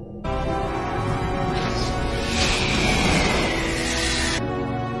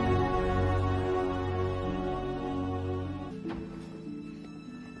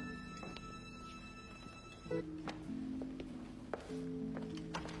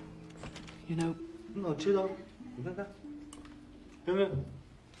 You know, 我知道，你看看，有没有？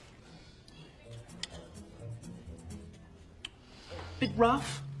 bit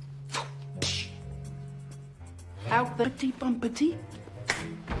rough. Out the petit bumpity.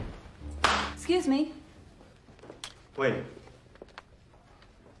 Excuse me. Wait.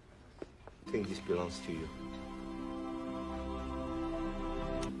 I think this belongs to you.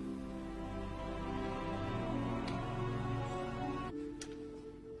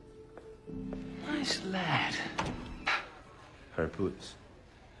 Nice lad. Her boots.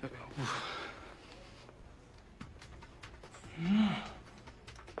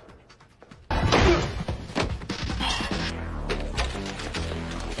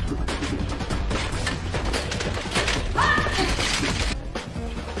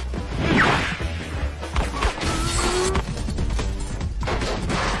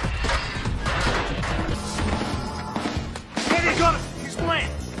 Eddie, got it! He's playing!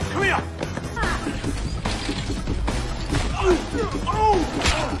 Come here!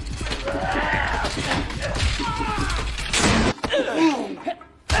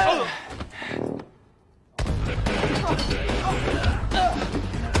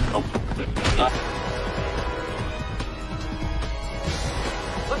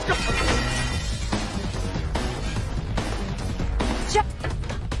 Let's go!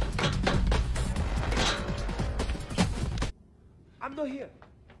 I'm not here.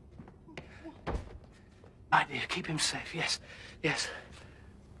 Idea, keep him safe. Yes, yes.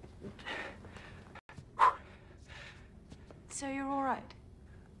 So you're all right?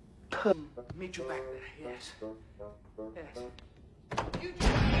 Meet you back there. Yes. Yes.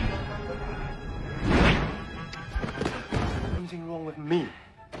 Something wrong with me.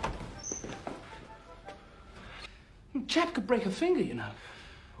 Chap could break a finger, you know.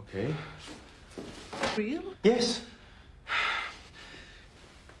 Okay. Real? Yes.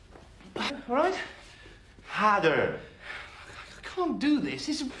 All right? Harder. I can't do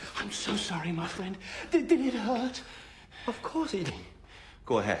this. I'm so sorry, my friend. Did it hurt? Of course it did.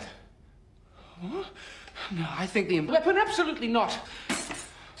 Go ahead. What? No, I think the weapon, absolutely not.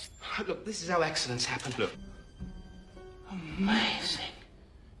 Look, this is how accidents happen. Look. Amazing.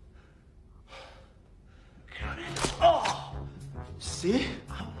 Oh! See?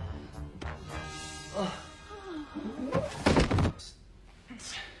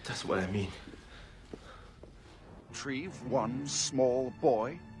 That's what I mean. Retrieve one small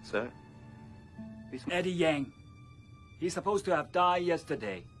boy. Sir? Eddie Yang. He's supposed to have died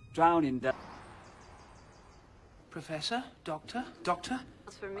yesterday. Drowned in the... Professor? Doctor? Doctor?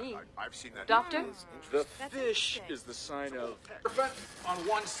 That's for me. I've seen that. Doctor? The fish is the sign of... On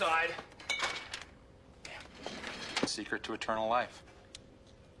one side. Secret to eternal life.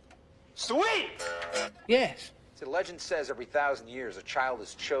 Sweet! Yes. See, legend says every 1,000 years a child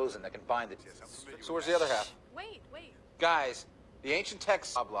is chosen that can bind it. So where's the other half? Wait. Guys, the ancient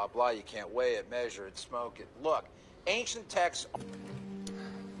texts, blah, blah, blah, you can't weigh it, measure it, smoke it. Look, ancient texts...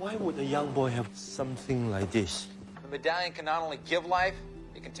 Why would a young boy have something like this? The medallion can not only give life,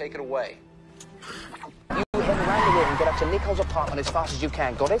 it can take it away. You head around the room and get up to Nicole's apartment as fast as you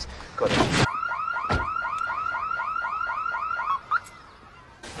can. Got it? Got it.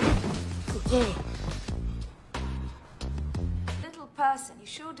 person. You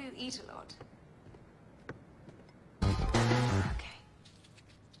sure do eat a lot. Okay.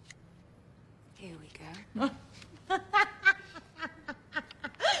 Here we go.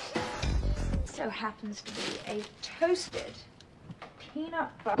 So happens to be a toasted peanut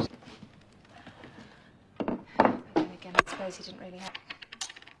butter. But then again, I suppose he didn't really have.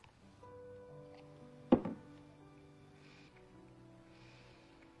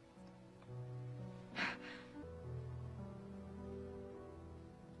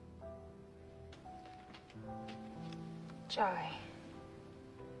 Joy.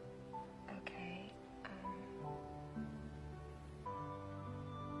 Okay.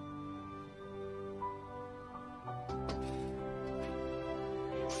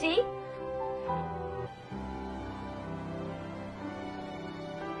 See?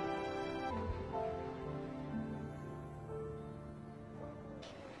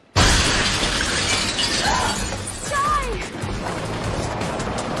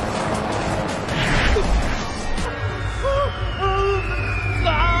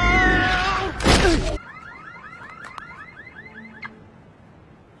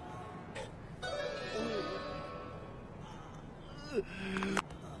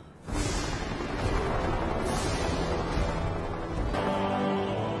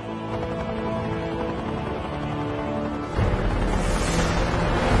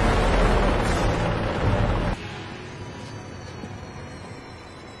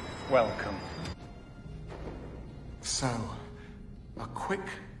 Welcome. So, a quick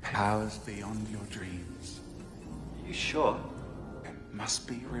powers beyond your dreams. You sure? It must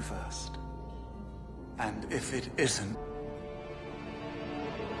be reversed. And if it isn't,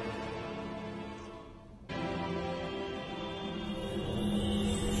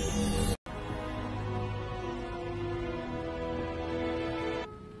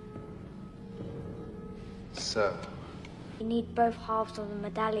 so, You need both halves of the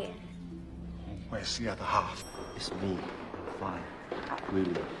medallion. where's the other half? It's me. Fine.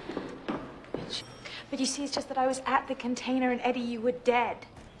 Really. But you see, it's just that I was at the container and Eddie, you were dead.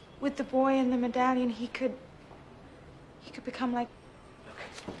 With the boy and the medallion, he could become like...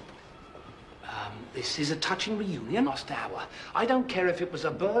 This is a touching reunion. Lost hour. I don't care if it was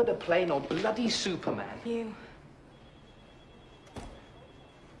a bird, a plane, or bloody Superman. You.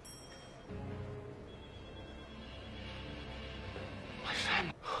 My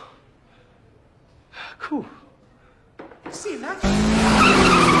family. Cool. See that?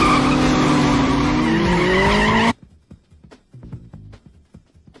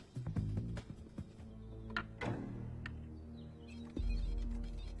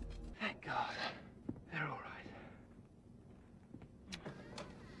 Thank God. They're all right.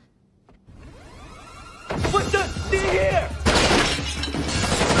 What the? Here!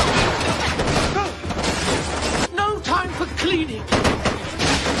 No time for cleaning.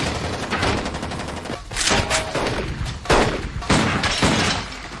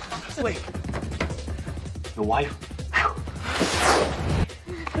 Wait. Your wife?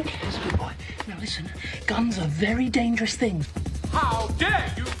 Yes, good boy. Now listen, guns are very dangerous things. How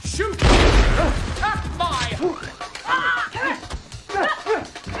dare you shoot at my...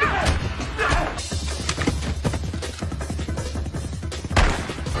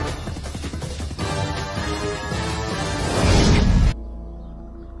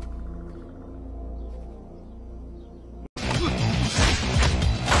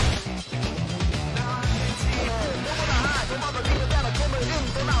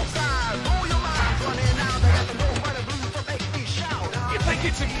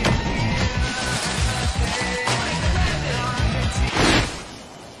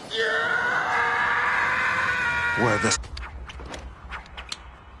 Where the...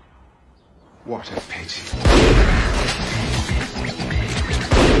 What a pity.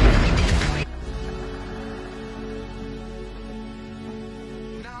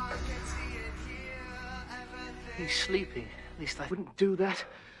 He's sleeping. At least I wouldn't do that.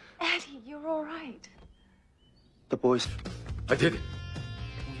 Eddie, you're all right. The boys. I did.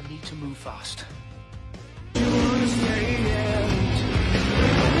 We need to move fast.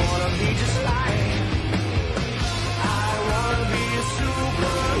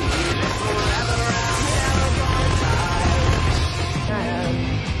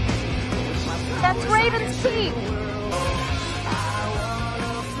 That's Raven's team.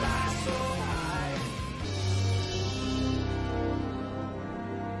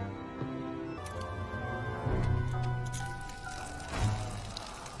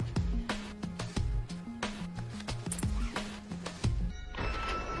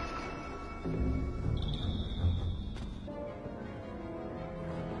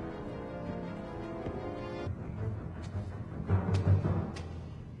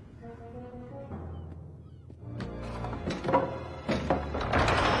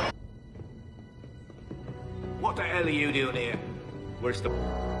 are you doing here? Where's the...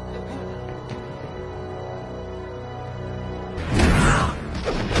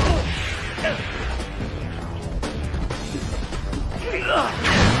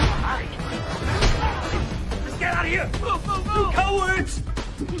 Let's get out of here! Move, move, move! Cowards!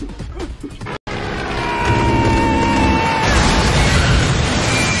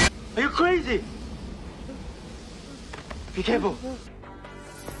 Are you crazy? Be careful.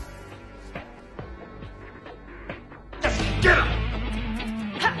 Get him!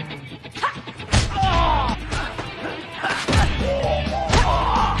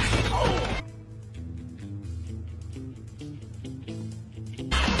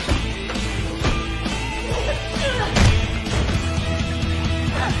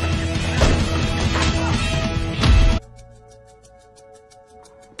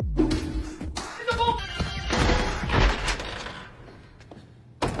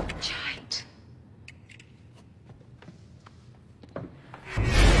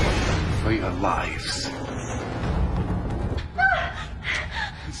 For your lives.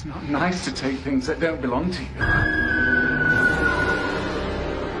 It's not nice to take things that don't belong to you.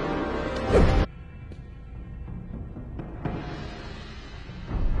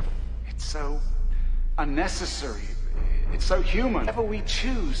 It's so unnecessary. It's so human. Whatever we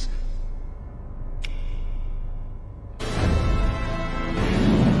choose.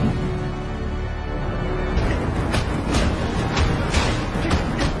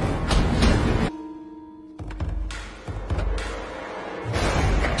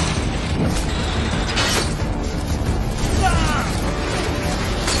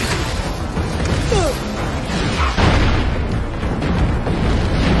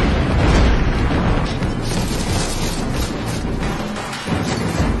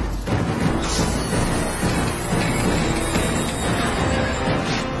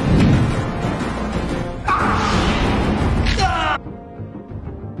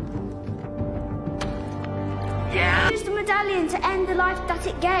 Use the medallion to end the life that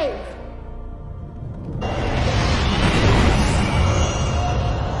it gave.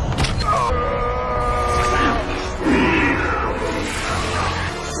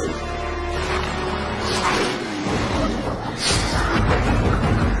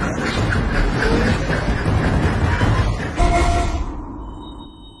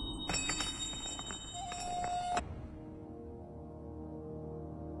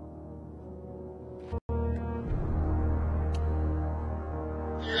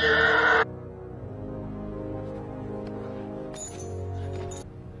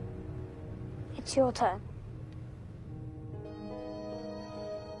 It's your turn.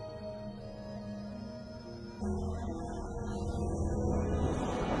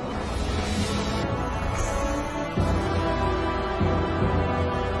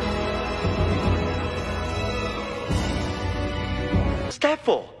 What's that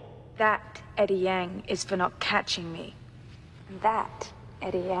for? That, Eddie Yang, is for not catching me. And that,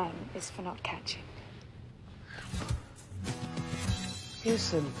 Eddie Yang, is for not catching.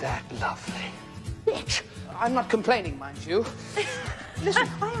 Isn't that lovely? Bitch! I'm not complaining, mind you. Listen,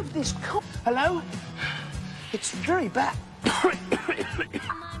 I have this cough. Hello? It's very bad. The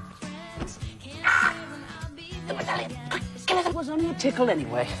medallion! Quick, get it! It was only a tickle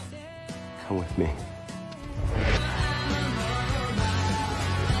anyway. Come with me.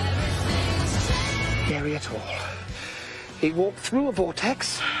 Scary at all. He walked through a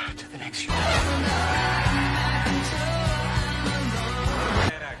vortex to the next universe.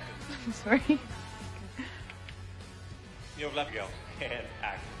 I'm sorry. You've left go. And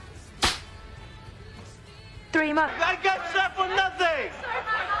act. 3 months. I got shot for nothing!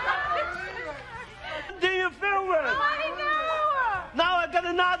 Do you feel it? I know! Now I got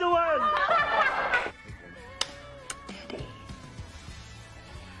another one!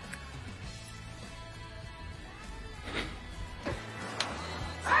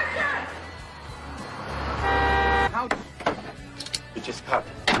 How? You just cut.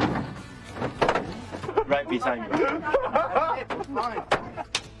 Right beside you. Fine.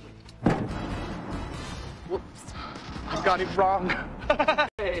 Whoops. I got it wrong.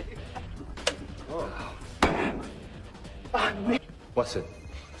 Watson,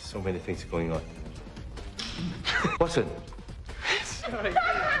 so many things going on. Watson. Sorry.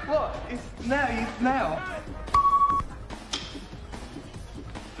 What? It's now.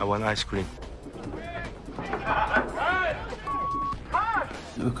 I want ice cream.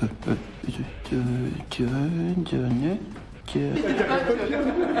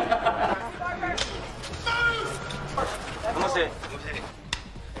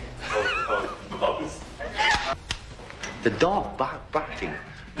 The dog barking.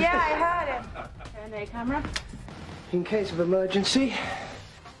 Yeah, I heard him. Turn the camera. In case of emergency.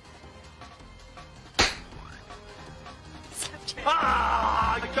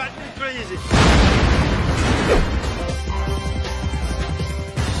 Ah, you got me crazy.